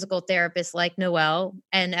to physical therapists like Noelle,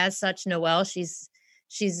 and as such, Noelle, she's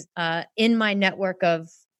in my network of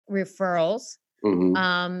referrals.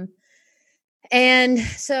 Mm-hmm. And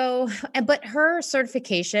so, but her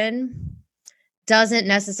certification doesn't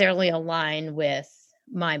necessarily align with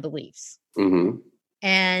my beliefs. Mm-hmm.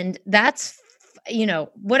 And that's,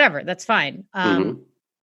 whatever, that's fine. And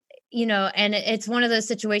it's one of those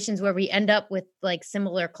situations where we end up with like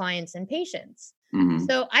similar clients and patients. Mm-hmm.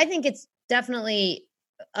 So I think it's definitely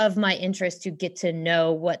of my interest to get to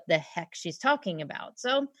know what the heck she's talking about.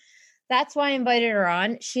 So that's why I invited her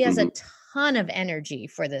on. She has a ton of energy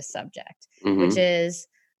for this subject, which is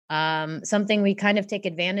something we kind of take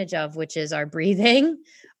advantage of, which is our breathing,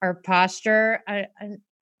 our posture,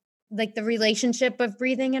 like the relationship of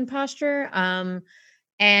breathing and posture,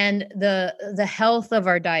 and the health of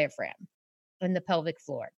our diaphragm and the pelvic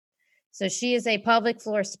floor. So she is a pelvic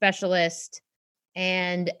floor specialist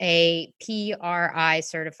and a PRI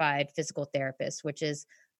certified physical therapist, which is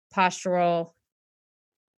Postural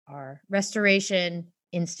Restoration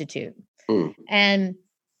Institute. And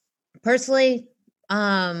personally,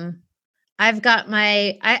 I've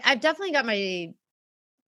definitely got my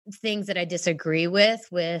things that I disagree with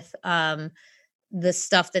the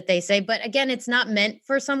stuff that they say. But again, it's not meant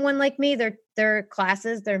for someone like me. They're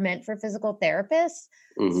classes, they're meant for physical therapists.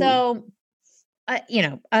 So,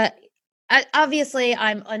 obviously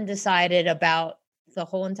I'm undecided about the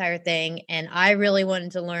whole entire thing. And I really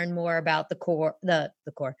wanted to learn more about the core, the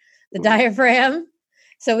diaphragm.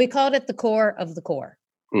 So we called it the core of the core.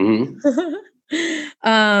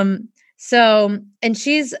 So, and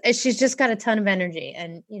she's just got a ton of energy,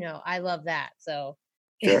 and, I love that. So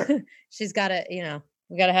sure. She's got to,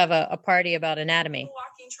 we got to have a party about anatomy.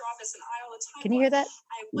 Walking to your office and I all the time. Can you hear that?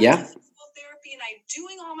 I went to physical therapy and I'm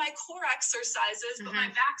doing all my core exercises, but my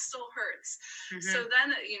back still hurts. So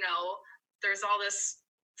then, there's all this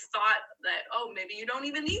thought that, maybe you don't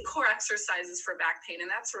even need core exercises for back pain and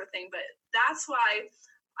that sort of thing. But that's why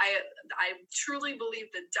I truly believe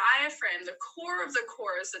the diaphragm, the core of the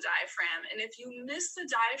core is the diaphragm. And if you miss the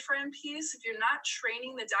diaphragm piece, if you're not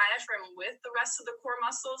training the diaphragm with the rest of the core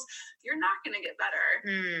muscles, you're not going to get better.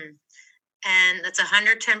 And that's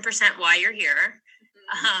 110% why you're here.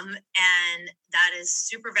 And that is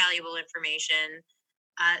super valuable information.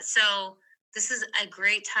 So this is a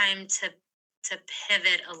great time to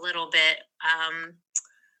pivot a little bit.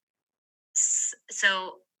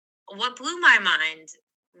 So what blew my mind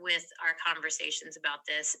with our conversations about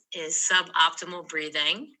this is suboptimal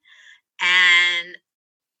breathing. And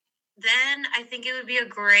then I think it would be a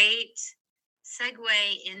great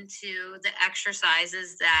segue into the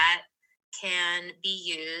exercises that can be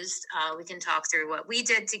used. We can talk through what we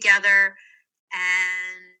did together.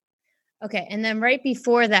 Okay. And then right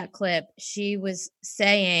before that clip, she was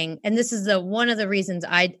saying, and this is one of the reasons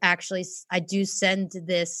I do send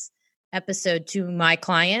this episode to my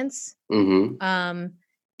clients,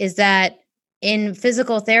 is that in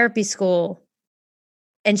physical therapy school,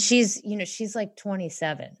 and she's like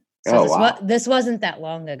 27. So this wasn't that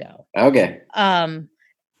long ago. Okay.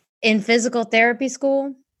 In physical therapy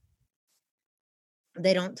school,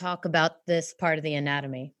 they don't talk about this part of the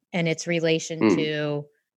anatomy and its relation to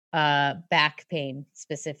back pain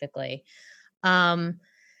specifically. And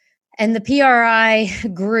the PRI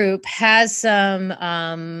group has some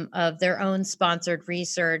of their own sponsored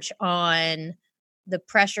research on the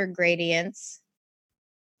pressure gradients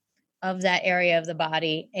of that area of the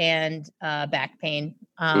body and back pain.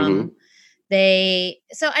 I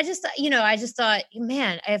just thought,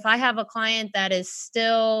 man, if I have a client that is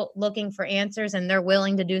still looking for answers and they're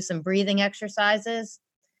willing to do some breathing exercises,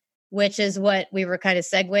 which is what we were kind of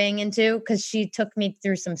segueing into, because she took me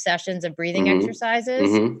through some sessions of breathing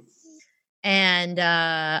exercises, and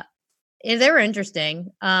they were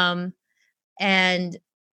interesting. And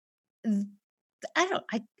and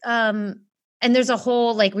there's a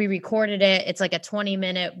whole, like, we recorded it. It's like a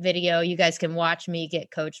 20-minute video. You guys can watch me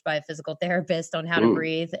get coached by a physical therapist on how to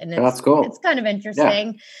breathe. And that's cool. It's kind of interesting.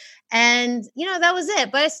 Yeah. And, that was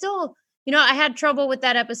it. But I still, I had trouble with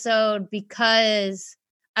that episode because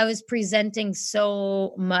I was presenting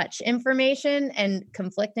so much information and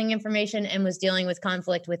conflicting information, and was dealing with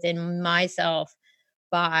conflict within myself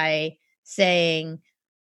by saying,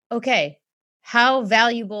 okay, how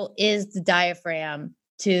valuable is the diaphragm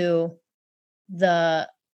to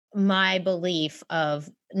my belief of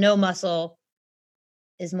no muscle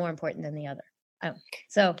is more important than the other.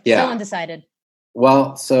 So still undecided.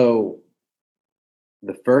 Well, so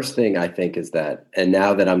the first thing I think is that, and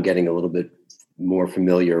now that I'm getting a little bit more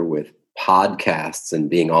familiar with podcasts and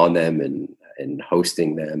being on them and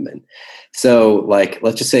hosting them. And so, like,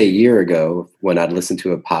 let's just say a year ago, when I'd listen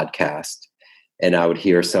to a podcast and I would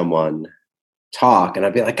hear someone talk, and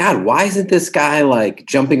I'd be like, God, why isn't this guy like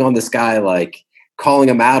jumping on this guy, like calling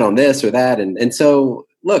him out on this or that? And so,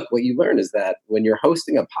 look, what you learn is that when you're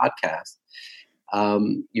hosting a podcast,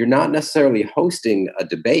 you're not necessarily hosting a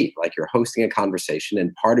debate, like you're hosting a conversation.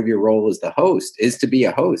 And part of your role as the host is to be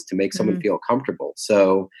a host, to make someone feel comfortable.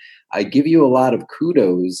 So I give you a lot of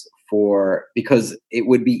kudos because it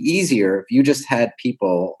would be easier if you just had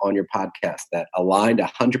people on your podcast that aligned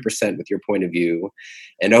 100% with your point of view.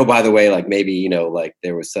 And, oh, by the way, like maybe, like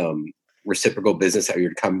there was some reciprocal business that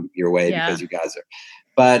would come your way because you guys are,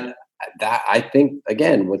 but that, I think,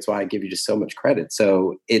 again, that's why I give you just so much credit.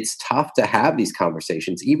 So it's tough to have these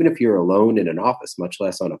conversations, even if you're alone in an office, much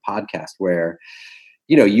less on a podcast where,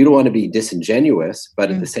 you don't want to be disingenuous,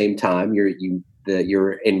 but at the same time,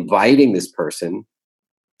 you're inviting this person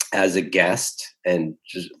as a guest, and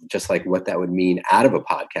just like what that would mean out of a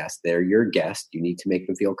podcast. They're your guest. You need to make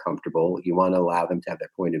them feel comfortable. You want to allow them to have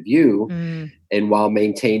their point of view, and while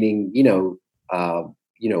maintaining,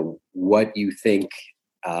 what you think,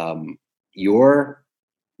 your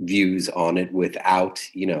views on it, without,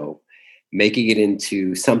 making it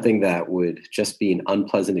into something that would just be an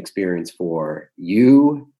unpleasant experience for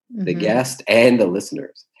you, the guest, and the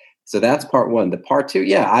listeners. So that's part one. The part two,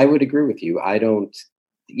 I would agree with you. I don't.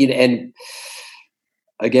 And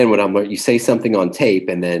again, when you say something on tape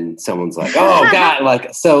and then someone's like, oh God,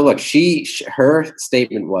 like, so look, her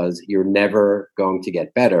statement was, you're never going to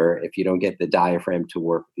get better if you don't get the diaphragm to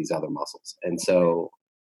work with these other muscles. And so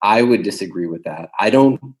I would disagree with that.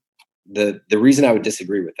 The reason I would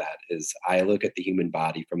disagree with that is I look at the human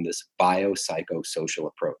body from this biopsychosocial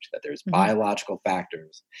approach, that there's biological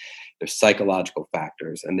factors, there's psychological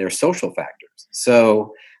factors, and there's social factors.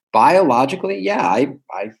 So biologically, I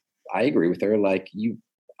agree with her. Like,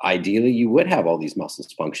 ideally you would have all these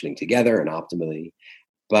muscles functioning together and optimally,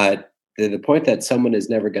 but the point that someone is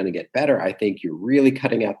never going to get better, I think you're really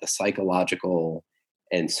cutting out the psychological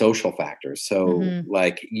and social factors. So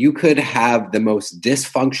like, you could have the most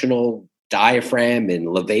dysfunctional diaphragm in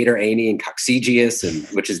levator ani and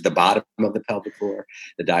coccygeus, which is the bottom of the pelvic floor.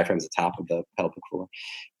 The diaphragm is the top of the pelvic floor.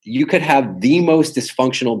 You could have the most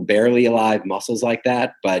dysfunctional, barely alive muscles like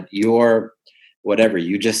that, but you're whatever,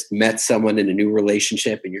 you just met someone in a new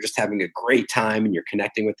relationship and you're just having a great time and you're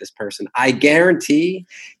connecting with this person. I guarantee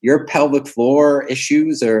your pelvic floor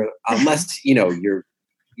issues are, unless, you're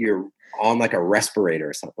on like a respirator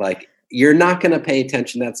or something, like, you're not going to pay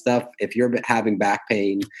attention to that stuff if you're having back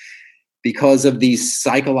pain because of these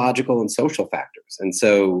psychological and social factors. And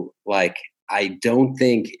so, like, I don't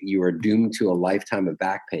think you are doomed to a lifetime of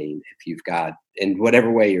back pain if you've got, in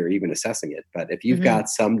whatever way you're even assessing it, but if you've got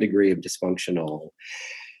some degree of dysfunctional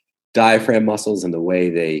diaphragm muscles and the way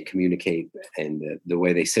they communicate and the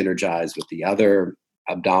way they synergize with the other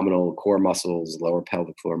abdominal core muscles, lower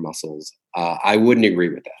pelvic floor muscles, I wouldn't agree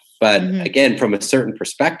with that. But again, from a certain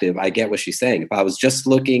perspective, I get what she's saying. If I was just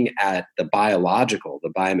looking at the biological, the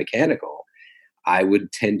biomechanical, I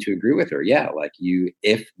would tend to agree with her. Yeah, like,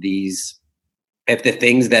 if the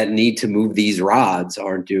things that need to move these rods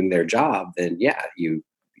aren't doing their job, then you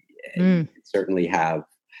certainly have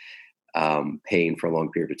pain for a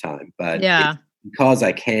long period of time. But it's because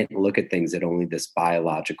I can't look at things at only this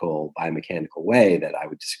biological, biomechanical way, that I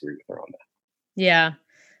would disagree with her on that. Yeah.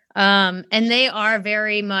 And they are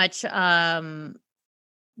very much, the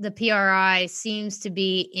PRI seems to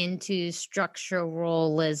be into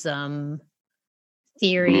structuralism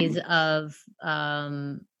theories of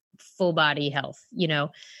full body health,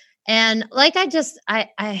 and like, I just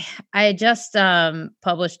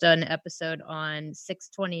published an episode on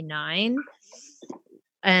 629,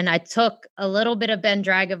 and I took a little bit of Ben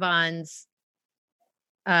Dragovan's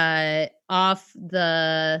off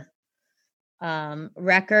the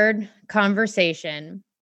record conversation,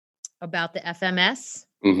 about the FMS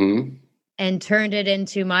Mm-hmm. and turned it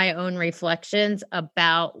into my own reflections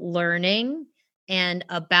about learning and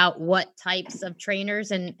about what types of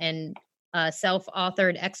trainers and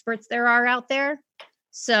self-authored experts there are out there.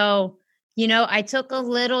 So, I took a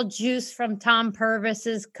little juice from Tom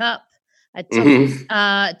Purvis's cup. I took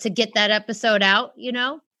to get that episode out,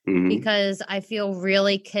 because I feel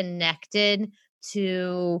really connected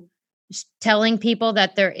to telling people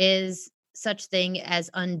that there is such thing as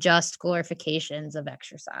unjust glorifications of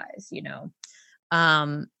exercise,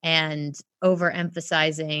 and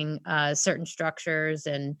overemphasizing certain structures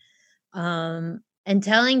and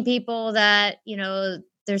telling people that,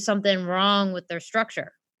 there's something wrong with their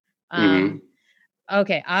structure.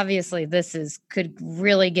 Okay, obviously this could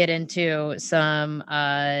really get into some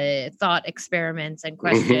thought experiments and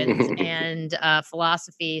questions and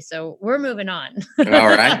philosophy. So we're moving on. All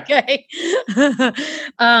right. Okay.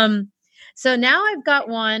 So now I've got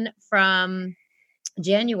one from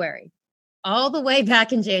January, all the way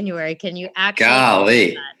back in January. Can you actually?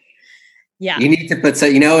 Golly. Yeah. You need to put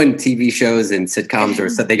in TV shows and sitcoms or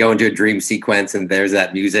so they go into a dream sequence and there's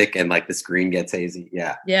that music and like the screen gets hazy.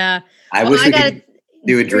 Yeah. Yeah. I wish we could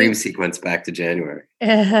do a dream sequence back to January.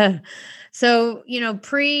 So,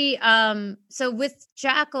 so with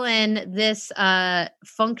Jacqueline, this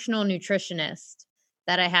functional nutritionist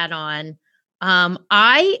that I had on,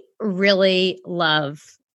 I really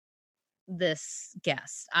love this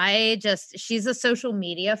guest. She's a social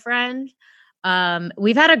media friend.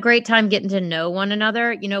 We've had a great time getting to know one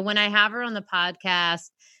another. When I have her on the podcast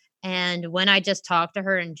and when I just talk to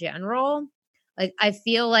her in general, like I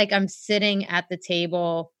feel like I'm sitting at the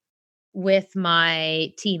table with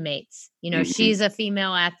my teammates. She's a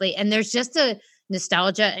female athlete and there's just a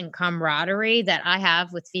nostalgia and camaraderie that I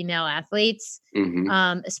have with female athletes,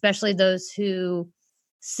 especially those who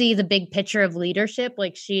see the big picture of leadership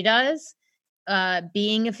like she does.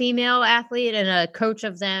 Being a female athlete and a coach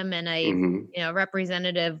of them and a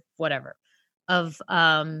representative, whatever, of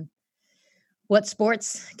what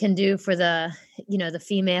sports can do for the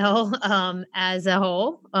female as a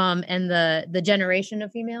whole and the generation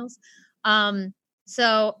of females.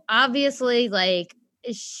 So obviously, like,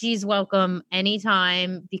 she's welcome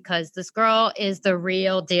anytime because this girl is the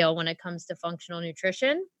real deal when it comes to functional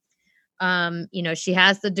nutrition. She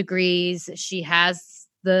has the degrees, she has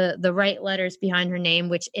the right letters behind her name,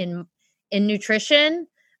 which in nutrition,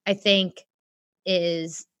 I think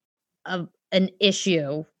is an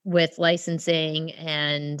issue with licensing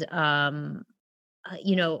and,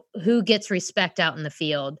 who gets respect out in the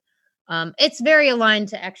field. It's very aligned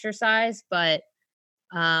to exercise, but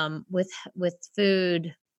with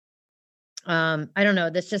food, I don't know,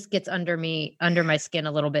 this just gets under my skin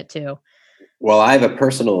a little bit too. Well, I have a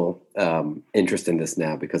personal interest in this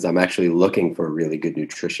now because I'm actually looking for a really good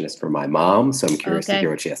nutritionist for my mom. So I'm curious to hear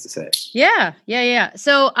what she has to say. Yeah.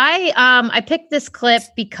 So I picked this clip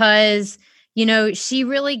because, she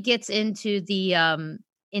really gets into the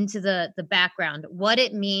background, what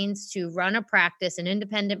it means to run a practice, an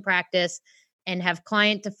independent practice, and have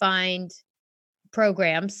client-defined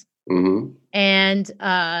programs. Mm-hmm. And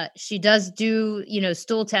she does do,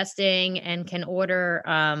 stool testing and can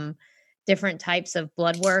order different types of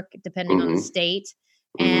blood work depending on the state,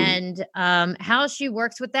 and how she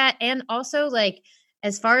works with that. And also, like,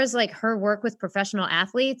 as far as like her work with professional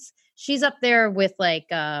athletes, she's up there with like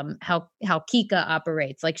how Kika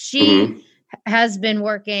operates. Like she has been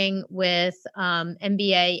working with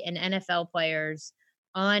NBA and NFL players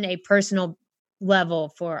on a personal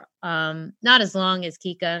level for not as long as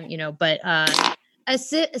Kika, but a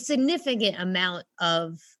significant amount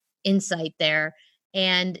of insight there.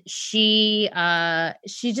 And she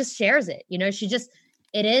just shares it.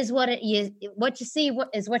 It is what you see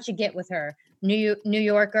is what you get with her. New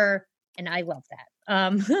Yorker, and I love that.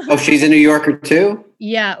 Oh, she's a New Yorker too?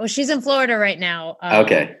 Yeah, well, she's in Florida right now.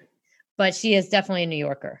 Okay. But she is definitely a New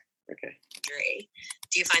Yorker. Okay. Great.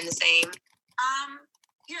 Do you find the same?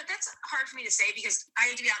 That's hard for me to say because I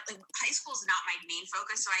do high school is not my main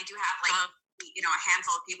focus, so I do have a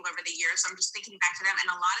handful of people over the years. So I'm just thinking back to them, and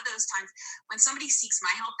a lot of those times when somebody seeks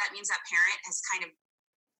my help, that means that parent has kind of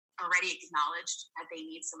already acknowledged that they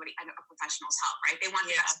need somebody, a professional's help, right? They want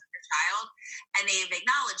the best for their child, and they've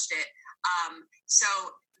acknowledged it. So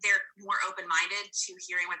they're more open-minded to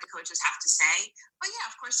hearing what the coaches have to say. But yeah,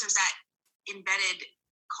 of course, there's that embedded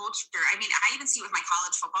culture. I mean, I even see with my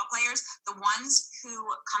college football players, the ones who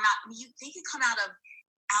come out, they could come out of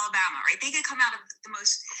Alabama, right? They could come out of the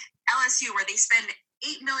most LSU where they spend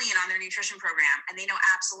 $8 million on their nutrition program and they know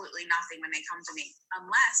absolutely nothing when they come to me,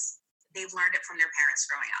 unless they've learned it from their parents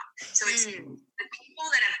growing up. So it's the people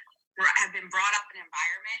that have been brought up in an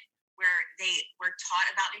environment where they were taught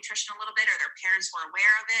about nutrition a little bit, or their parents were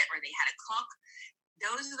aware of it, or they had a cook.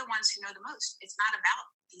 Those are the ones who know the most. It's not about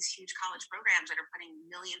these huge college programs that are putting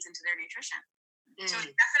millions into their nutrition. So it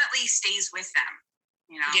definitely stays with them,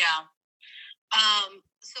 you know? Yeah.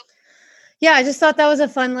 Yeah, I just thought that was a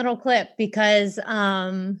fun little clip because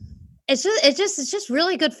it's just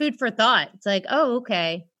really good food for thought. It's like, oh,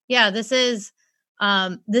 okay. Yeah, this is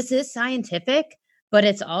scientific, but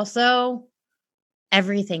it's also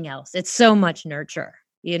everything else. It's so much nurture,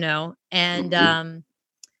 you know? And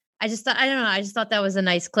I just thought that was a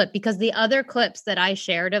nice clip because the other clips that I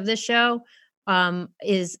shared of this show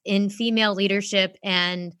is in female leadership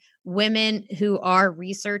and women who are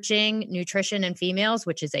researching nutrition in females,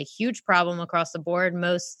 which is a huge problem across the board.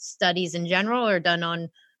 Most studies in general are done on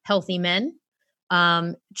healthy men.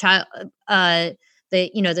 The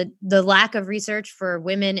lack of research for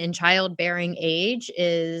women in childbearing age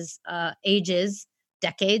is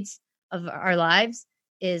decades of our lives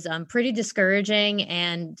is pretty discouraging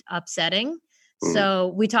and upsetting. So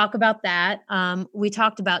we talk about that. We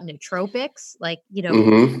talked about nootropics, like, you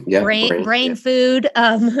know, brain food,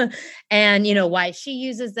 and, you know, why she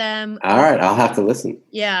uses them. All right. I'll have to listen.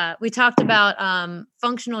 Yeah. We talked about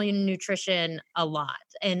functional nutrition a lot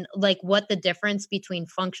and like what the difference between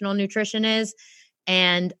functional nutrition is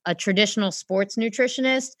and a traditional sports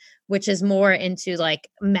nutritionist, which is more into like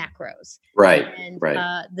macros. Right. And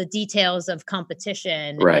the details of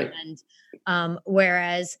competition. Right. And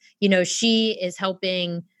whereas, you know, she is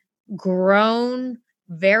helping grown,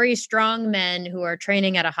 very strong men who are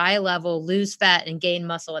training at a high level lose fat and gain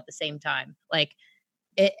muscle at the same time. Like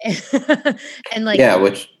it, and like,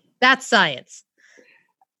 that's science.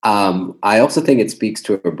 I also think it speaks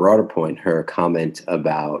to a broader point, her comment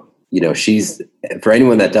about, you know, she's, for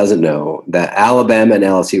anyone that doesn't know, that Alabama and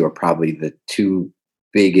LSU are probably the two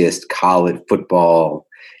biggest college football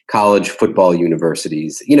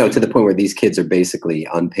universities, you know, to the point where these kids are basically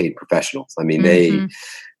unpaid professionals. I mean,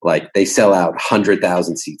 they sell out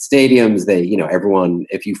 100,000 seat stadiums. They, you know, everyone,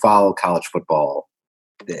 if you follow college football,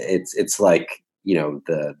 it's like, you know,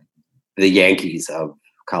 the Yankees of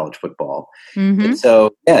college football. And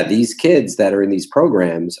so, yeah, these kids that are in these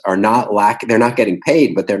programs are not they're not getting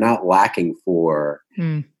paid, but they're not lacking for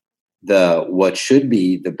what should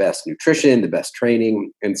be the best nutrition, the best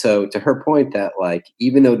training. And so to her point that like,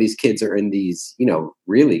 even though these kids are in these, you know,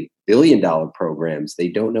 really billion-dollar programs, they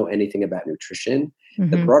don't know anything about nutrition.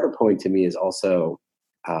 The broader point to me is also,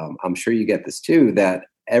 I'm sure you get this too, that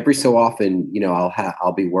every so often, you know,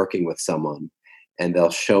 I'll be working with someone and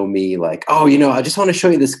they'll show me like, oh, you know, I just want to show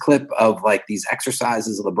you this clip of like these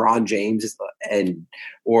exercises LeBron James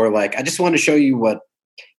or like, I just want to show you what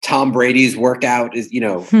Tom Brady's workout is, you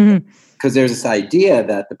know, because there's this idea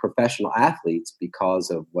that the professional athletes,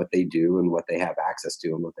 because of what they do and what they have access to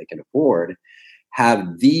and what they can afford,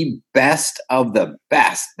 have the best of the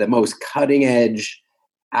best, the most cutting edge,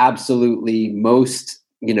 absolutely most,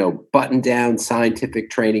 you know, button down scientific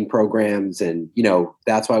training programs. And, you know,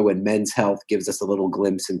 that's why when Men's Health gives us a little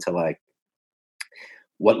glimpse into like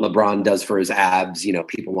what LeBron does for his abs, you know,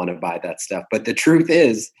 people want to buy that stuff. But the truth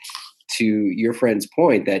is, to your friend's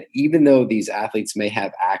point, that even though these athletes may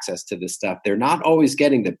have access to this stuff, they're not always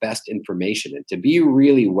getting the best information. And to be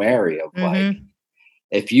really wary of like,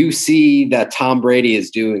 if you see that Tom Brady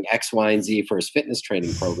is doing X, Y, and Z for his fitness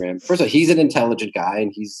training program, first of all, he's an intelligent guy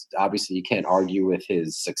and he's obviously, you can't argue with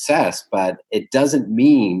his success, but it doesn't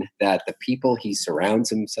mean that the people he surrounds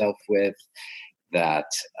himself with, that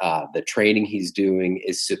the training he's doing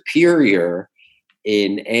is superior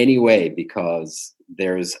in any way, because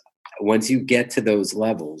once you get to those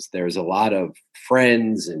levels, there's a lot of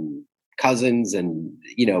friends and cousins and,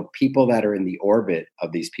 you know, people that are in the orbit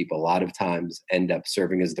of these people a lot of times end up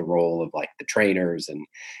serving as the role of like the trainers. And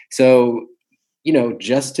so, you know,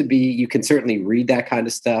 you can certainly read that kind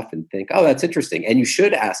of stuff and think, oh, that's interesting. And you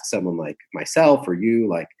should ask someone like myself or you,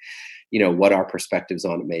 like, you know, what our perspectives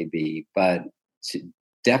on it may be. But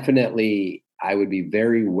definitely, I would be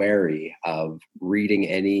very wary of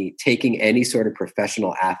taking any sort of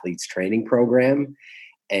professional athletes training program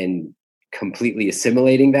and completely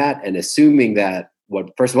assimilating that and assuming that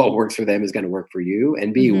what, first of all, works for them is going to work for you,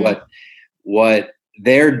 and B, what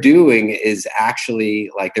they're doing is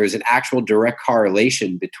actually like, there's an actual direct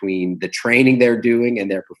correlation between the training they're doing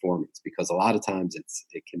and their performance, because a lot of times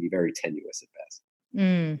it can be very tenuous at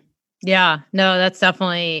best. Yeah, no, that's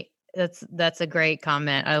definitely, that's a great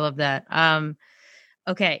comment. I love that.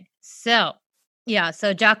 Okay. So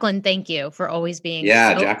Jacqueline, thank you for always being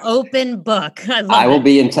open book. I will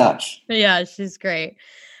be in touch. Yeah, she's great.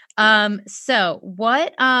 So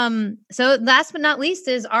last but not least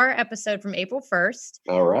is our episode from April 1st.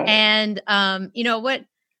 All right. And, you know what,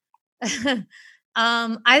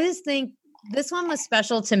 I just think this one was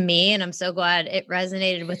special to me, and I'm so glad it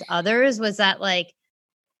resonated with others, was that like,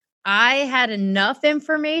 I had enough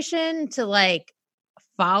information to like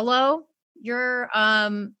follow your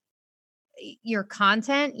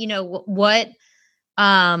content, you know, what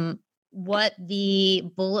the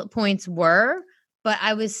bullet points were, but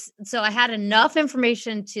I had enough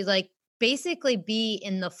information to like basically be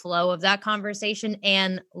in the flow of that conversation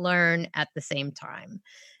and learn at the same time.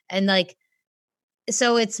 And like,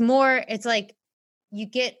 so it's like you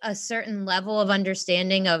get a certain level of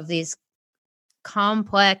understanding of these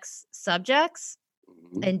complex subjects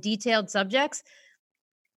and detailed subjects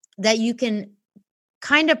that you can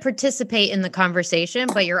kind of participate in the conversation,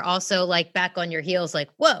 but you're also like back on your heels, like,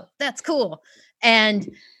 whoa, that's cool. And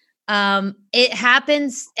it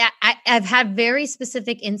happens. I've had very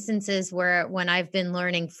specific instances where when I've been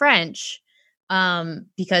learning French,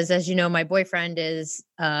 because as you know, my boyfriend is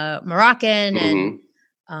Moroccan, and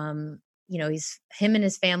you know, him and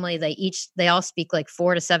his family, they all speak like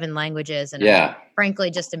 4 to 7 languages, and I'm frankly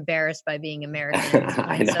just embarrassed by being American.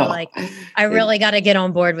 I know. So like, I really got to get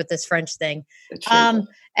on board with this French thing,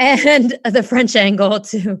 and the French angle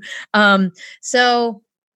too. So,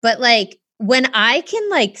 but like when I can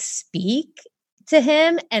like speak to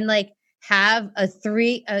him and like have a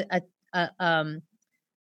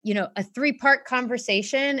 3-part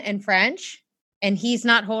conversation in French, and he's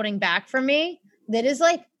not holding back from me, that is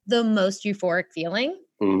like the most euphoric feeling.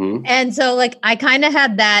 And so like I kind of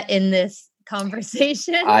had that in this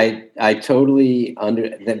conversation. I totally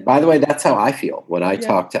by the way, that's how I feel when I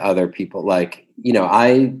talk to other people. Like, you know,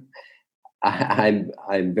 I'm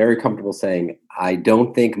very comfortable saying I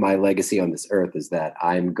don't think my legacy on this earth is that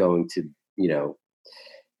I'm going to, you know,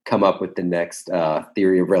 come up with the next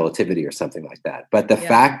theory of relativity or something like that. But the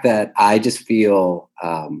fact that I just feel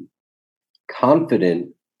confident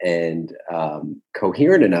and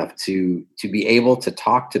coherent enough to be able to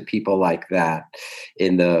talk to people like that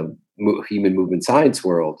in the human movement science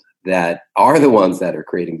world that are the ones that are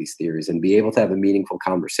creating these theories and be able to have a meaningful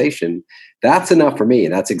conversation, that's enough for me.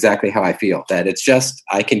 And that's exactly how I feel, that it's just,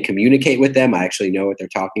 I can communicate with them. I actually know what they're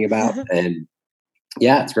talking about. And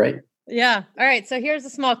yeah, it's great. Yeah. All right. So here's a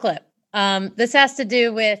small clip. This has to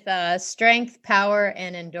do with strength, power,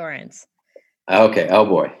 and endurance. Okay. Oh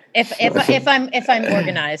boy. If I'm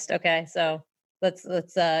organized. Okay. So let's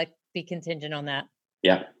be contingent on that.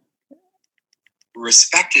 Yeah.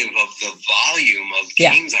 Respective of the volume of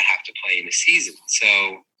games I have to play in a season. So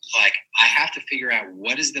like I have to figure out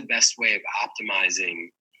what is the best way of optimizing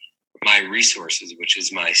my resources, which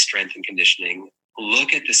is my strength and conditioning,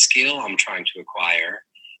 look at the skill I'm trying to acquire,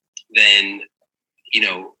 then, you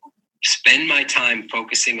know, spend my time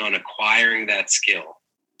focusing on acquiring that skill,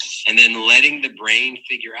 and then letting the brain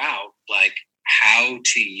figure out like how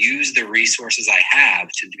to use the resources I have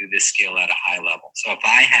to do this skill at a high level. So if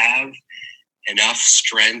I have enough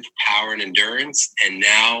strength, power, and endurance, and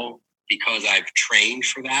now because I've trained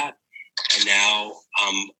for that, and now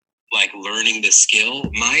I'm like learning the skill,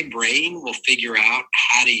 my brain will figure out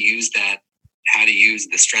how to use that, how to use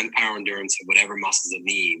the strength, power, endurance of whatever muscles it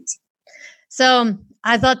needs. So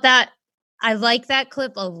I thought that I like that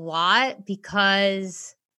clip a lot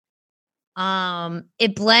because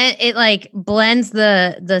it blends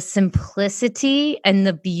the simplicity and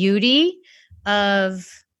the beauty of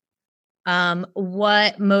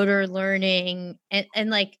what motor learning and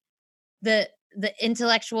like the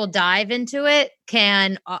intellectual dive into it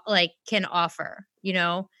can offer, you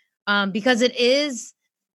know, because it is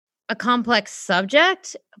a complex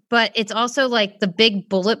subject, but it's also like the big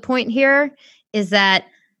bullet point here is that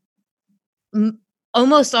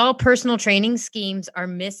almost all personal training schemes are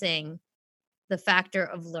missing the factor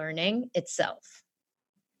of learning itself.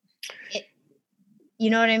 You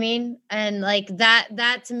know what I mean? And like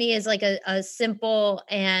that to me is like a simple,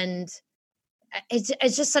 and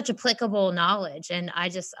it's just such applicable knowledge. And I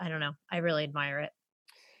don't know. I really admire it.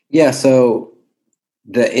 Yeah. So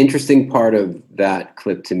the interesting part of that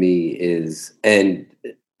clip to me is, and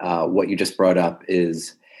what you just brought up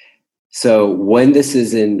is, so when this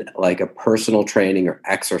is in like a personal training or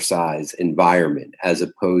exercise environment, as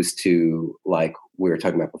opposed to like we were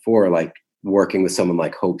talking about before, like working with someone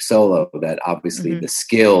like Hope Solo, that obviously the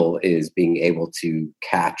skill is being able to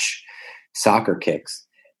catch soccer kicks.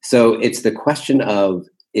 So it's the question of,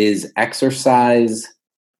 is exercise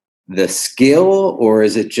the skill, or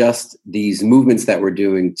is it just these movements that we're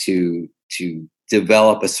doing to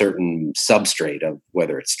develop a certain substrate of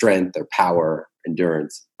whether it's strength or power,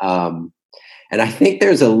 endurance? And I think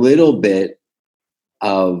there's a little bit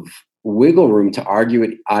of wiggle room to argue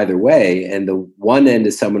it either way. And the one end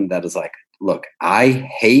is someone that is like, look, I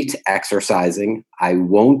hate exercising. I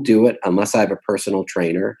won't do it unless I have a personal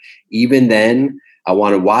trainer. Even then, I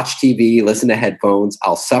want to watch TV, listen to headphones.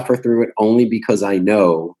 I'll suffer through it only because I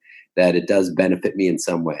know that it does benefit me in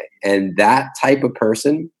some way. And that type of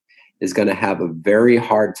person is going to have a very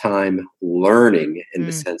hard time learning in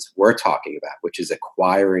the sense we're talking about, which is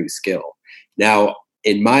acquiring skill. Now,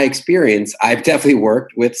 in my experience, I've definitely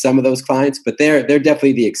worked with some of those clients, but they're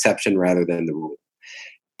definitely the exception rather than the rule.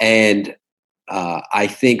 And I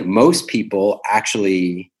think most people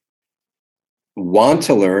actually want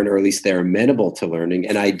to learn, or at least they're amenable to learning.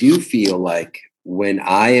 And I do feel like when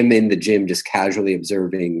I am in the gym just casually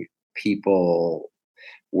observing people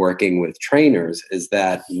working with trainers, is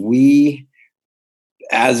that we,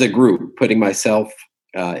 as a group, putting myself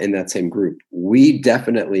in that same group, we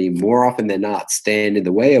definitely more often than not stand in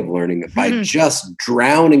the way of learning by just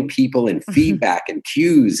drowning people in feedback and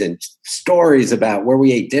cues and stories about where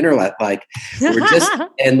we ate dinner. Like we're just,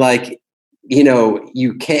 and like, you know,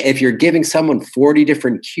 you can't, if you're giving someone 40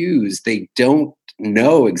 different cues, they don't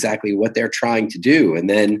know exactly what they're trying to do. And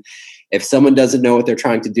then if someone doesn't know what they're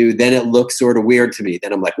trying to do, then it looks sort of weird to me.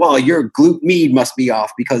 Then I'm like, well, your glute med must be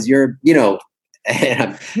off because you're, you know,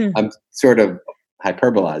 and I'm sort of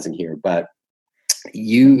hyperbolizing here, but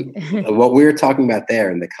what we're talking about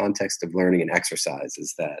there in the context of learning and exercise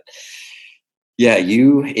is that, yeah,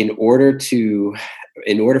 in order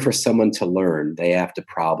for someone to learn, they have to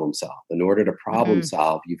problem solve. In order to problem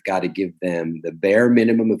solve, you've got to give them the bare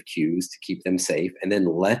minimum of cues to keep them safe and then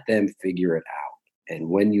let them figure it out. And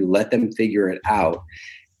when you let them figure it out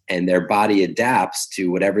and their body adapts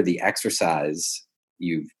to whatever the exercise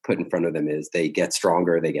you've put in front of them is, they get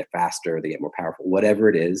stronger, they get faster, they get more powerful, whatever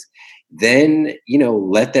it is, then, you know,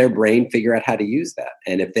 let their brain figure out how to use that.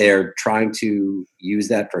 And if they're trying to use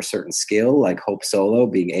that for a certain skill, like Hope Solo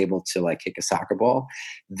being able to like kick a soccer ball,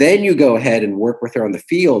 then you go ahead and work with her on the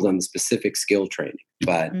field on the specific skill training.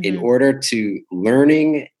 But in order to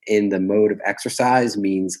learning in the mode of exercise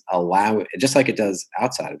means allowing, just like it does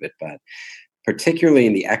outside of it, but particularly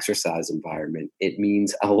in the exercise environment, it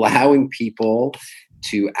means allowing people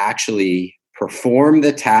to actually perform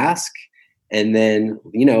the task and then,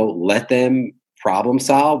 you know, let them problem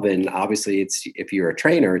solve. And obviously if you're a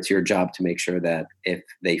trainer, it's your job to make sure that if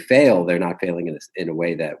they fail, they're not failing in a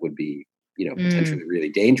way that would be, you know, potentially really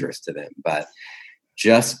dangerous to them, but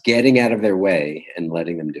just getting out of their way and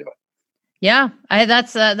letting them do it. Yeah.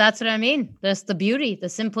 That's what I mean. That's the beauty, the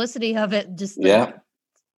simplicity of it. Just,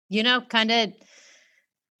 you know, kind of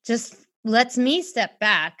just lets me step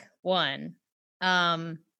back one.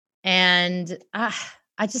 And I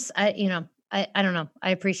don't know. I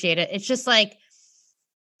appreciate it. It's just like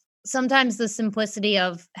sometimes the simplicity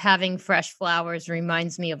of having fresh flowers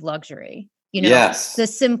reminds me of luxury, you know, the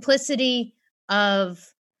simplicity of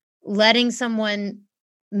letting someone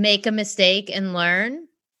make a mistake and learn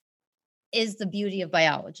is the beauty of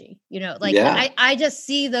biology, you know, like I just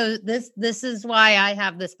see those, this is why I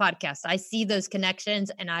have this podcast. I see those connections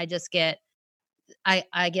and I just get,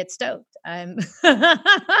 I get stoked. I'm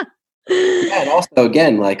and also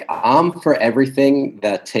again, like I'm for everything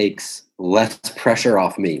that takes less pressure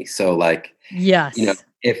off me. So like, yes, you know,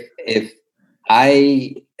 if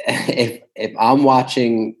I'm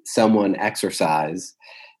watching someone exercise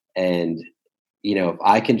and, you know, if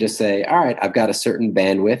I can just say, all right, I've got a certain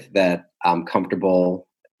bandwidth that I'm comfortable,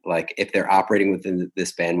 like if they're operating within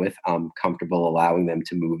this bandwidth, I'm comfortable allowing them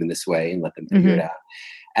to move in this way and let them figure it out.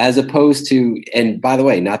 As opposed to, and by the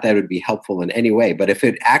way, not that it would be helpful in any way, but if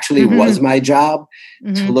it actually was my job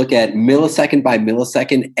to look at millisecond by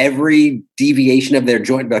millisecond, every deviation of their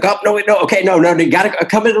joint, be like, oh, no, wait, no, okay, no, you got to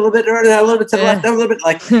come in a little bit to the left, a little bit.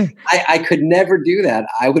 Like I could never do that.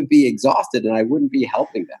 I would be exhausted and I wouldn't be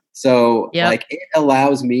helping them. So like it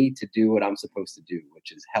allows me to do what I'm supposed to do,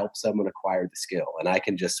 which is help someone acquire the skill. And I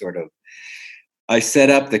can just sort of, I set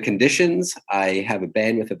up the conditions. I have a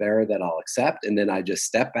bandwidth of error that I'll accept. And then I just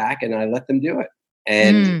step back and I let them do it.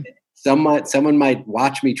 And someone might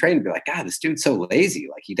watch me train and be like, God, this dude's so lazy.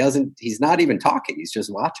 Like he's not even talking. He's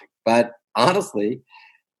just watching. But honestly,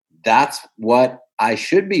 that's what I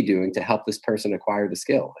should be doing to help this person acquire the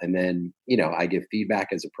skill. And then, you know, I give feedback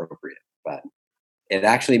as appropriate, but it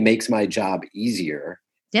actually makes my job easier.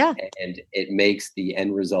 Yeah. And it makes the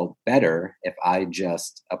end result better if I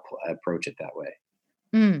just approach it that way.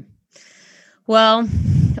 Well,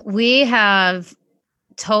 we have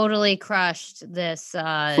totally crushed this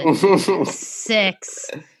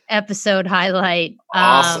 6 episode highlight.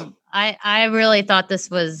 Awesome. I really thought this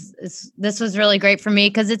was really great for me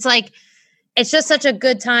because it's like, it's just such a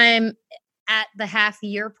good time at the half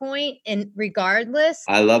year point, and regardless,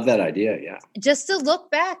 I love that idea. Yeah. Just to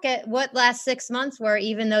look back at what last 6 months were,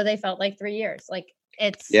 even though they felt like 3 years, like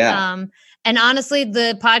it's, and honestly,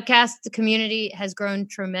 the podcast community has grown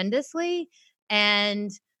tremendously,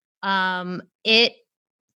 and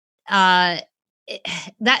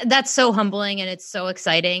that's so humbling, and it's so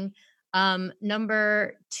exciting.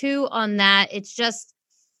 Number 2 on that, it's just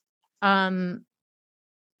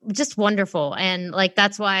wonderful. And like,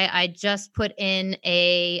 that's why I just put in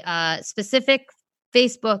a specific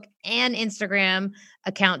Facebook and Instagram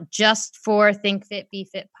account just for Think Fit, Be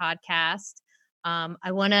Fit podcast.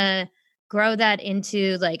 I want to grow that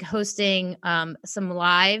into like hosting some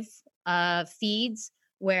live feeds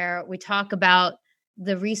where we talk about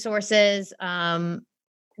the resources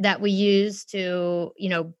that we use to,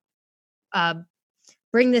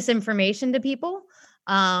 bring this information to people.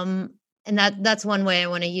 And that's one way I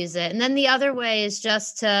want to use it. And then the other way is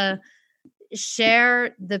just to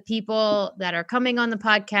share the people that are coming on the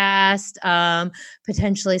podcast,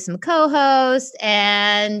 potentially some co-hosts,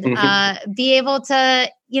 and be able to,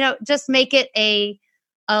 just make it a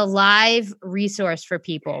live resource for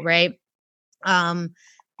people, right?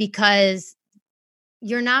 Because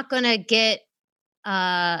you're not going to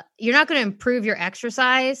improve your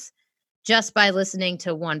exercise just by listening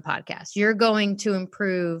to one podcast. You're going to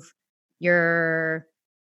improve your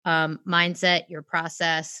mindset, your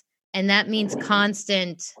process. And that means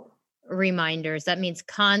constant reminders. That means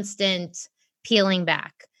constant peeling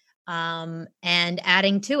back and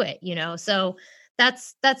adding to it, So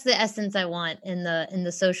that's the essence I want in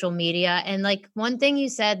the social media. And like one thing you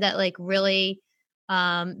said that like really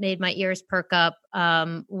made my ears perk up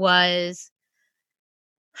was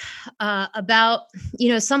about,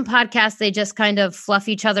 some podcasts, they just kind of fluff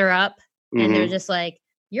each other up and they're just like,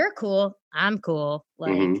 you're cool, I'm cool,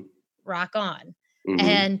 like rock on.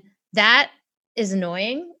 And that is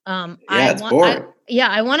annoying. It's boring.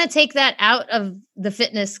 I want to take that out of the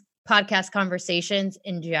fitness podcast conversations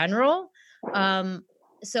in general.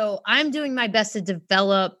 So I'm doing my best to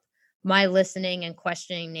develop my listening and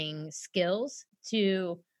questioning skills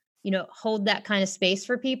to, hold that kind of space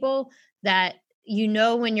for people that,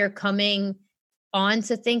 when you're coming on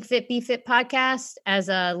to Think Fit, Be Fit podcast as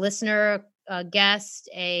a listener, a guest,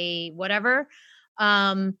 a whatever,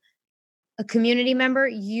 a community member,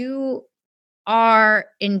 you are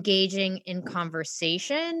engaging in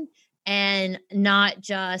conversation and not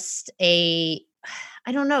just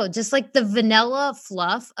just like the vanilla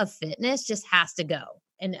fluff of fitness just has to go.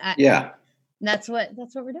 And that's what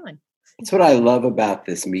we're doing. That's what I love about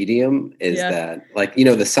this medium is that like,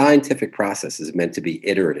 the scientific process is meant to be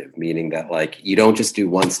iterative, meaning that like, you don't just do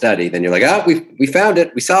one study, then you're like, oh, we found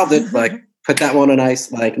it. We solved it. Like put that one on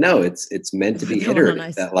ice. Like, no, it's meant to be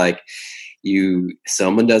iterative that like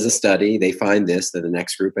someone does a study, they find this, then the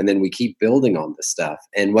next group, and then we keep building on this stuff.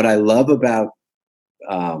 And what I love about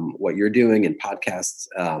what you're doing in podcasts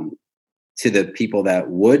to the people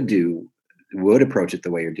that would approach it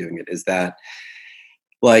the way you're doing it is that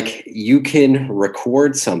like you can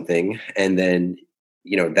record something and then,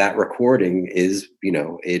 that recording is,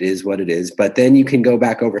 it is what it is. But then you can go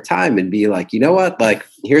back over time and be like, you know what, like,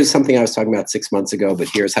 here's something I was talking about 6 months ago, but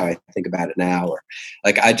here's how I think about it now. Or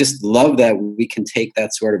like, I just love that we can take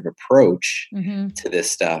that sort of approach to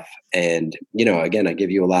this stuff. And, again, I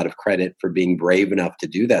give you a lot of credit for being brave enough to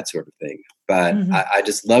do that sort of thing. But I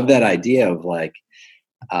just love that idea of like,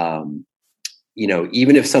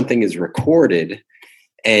 even if something is recorded,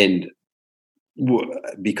 and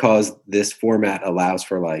because this format allows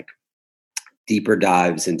for like deeper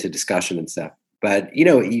dives into discussion and stuff. But,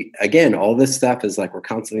 again, all this stuff is like we're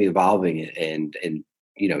constantly evolving it and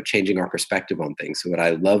changing our perspective on things. So what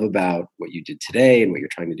I love about what you did today and what you're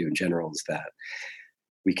trying to do in general is that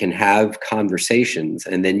we can have conversations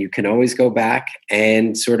and then you can always go back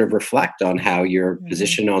and sort of reflect on how your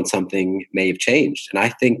position on something may have changed. And I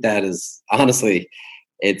think that is honestly,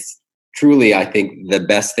 it's truly, I think, the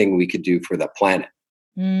best thing we could do for the planet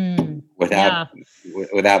without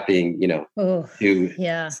being,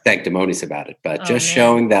 too sanctimonious about it. But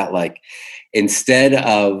showing that, like, instead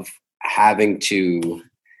of having to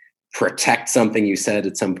protect something you said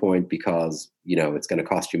at some point because, it's going to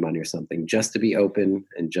cost you money or something, just to be open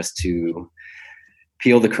and just to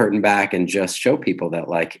peel the curtain back and just show people that,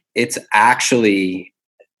 like, it's actually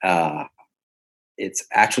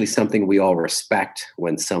something we all respect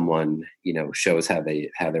when someone, shows how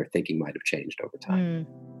their thinking might have changed over time.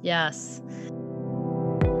 Yes.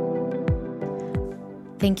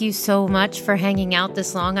 Thank you so much for hanging out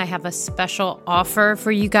this long. I have a special offer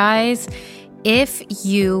for you guys. If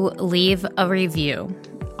you leave a review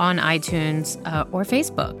on iTunes or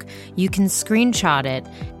Facebook. You can screenshot it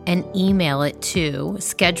and email it to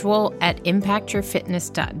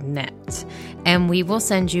schedule@impactyourfitness.net. And we will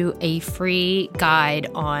send you a free guide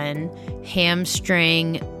on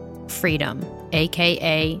hamstring freedom,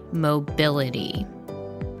 aka mobility.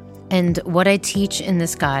 And what I teach in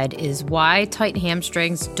this guide is why tight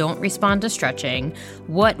hamstrings don't respond to stretching,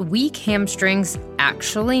 what weak hamstrings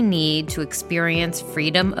actually need to experience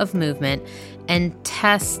freedom of movement, and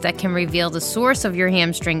tests that can reveal the source of your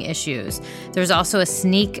hamstring issues. There's also a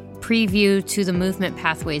sneak preview to the Movement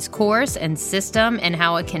Pathways course and system and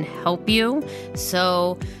how it can help you.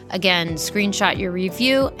 So again, screenshot your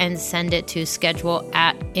review and send it to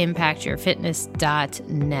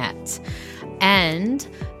schedule@impactyourfitness.net. And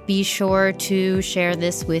be sure to share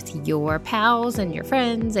this with your pals and your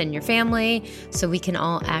friends and your family so we can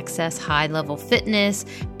all access high-level fitness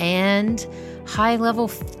and high-level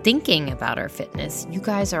thinking about our fitness. You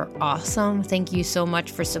guys are awesome. Thank you so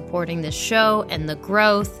much for supporting this show and the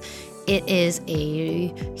growth. It is a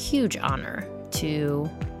huge honor to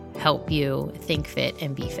help you think fit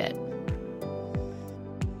and be fit.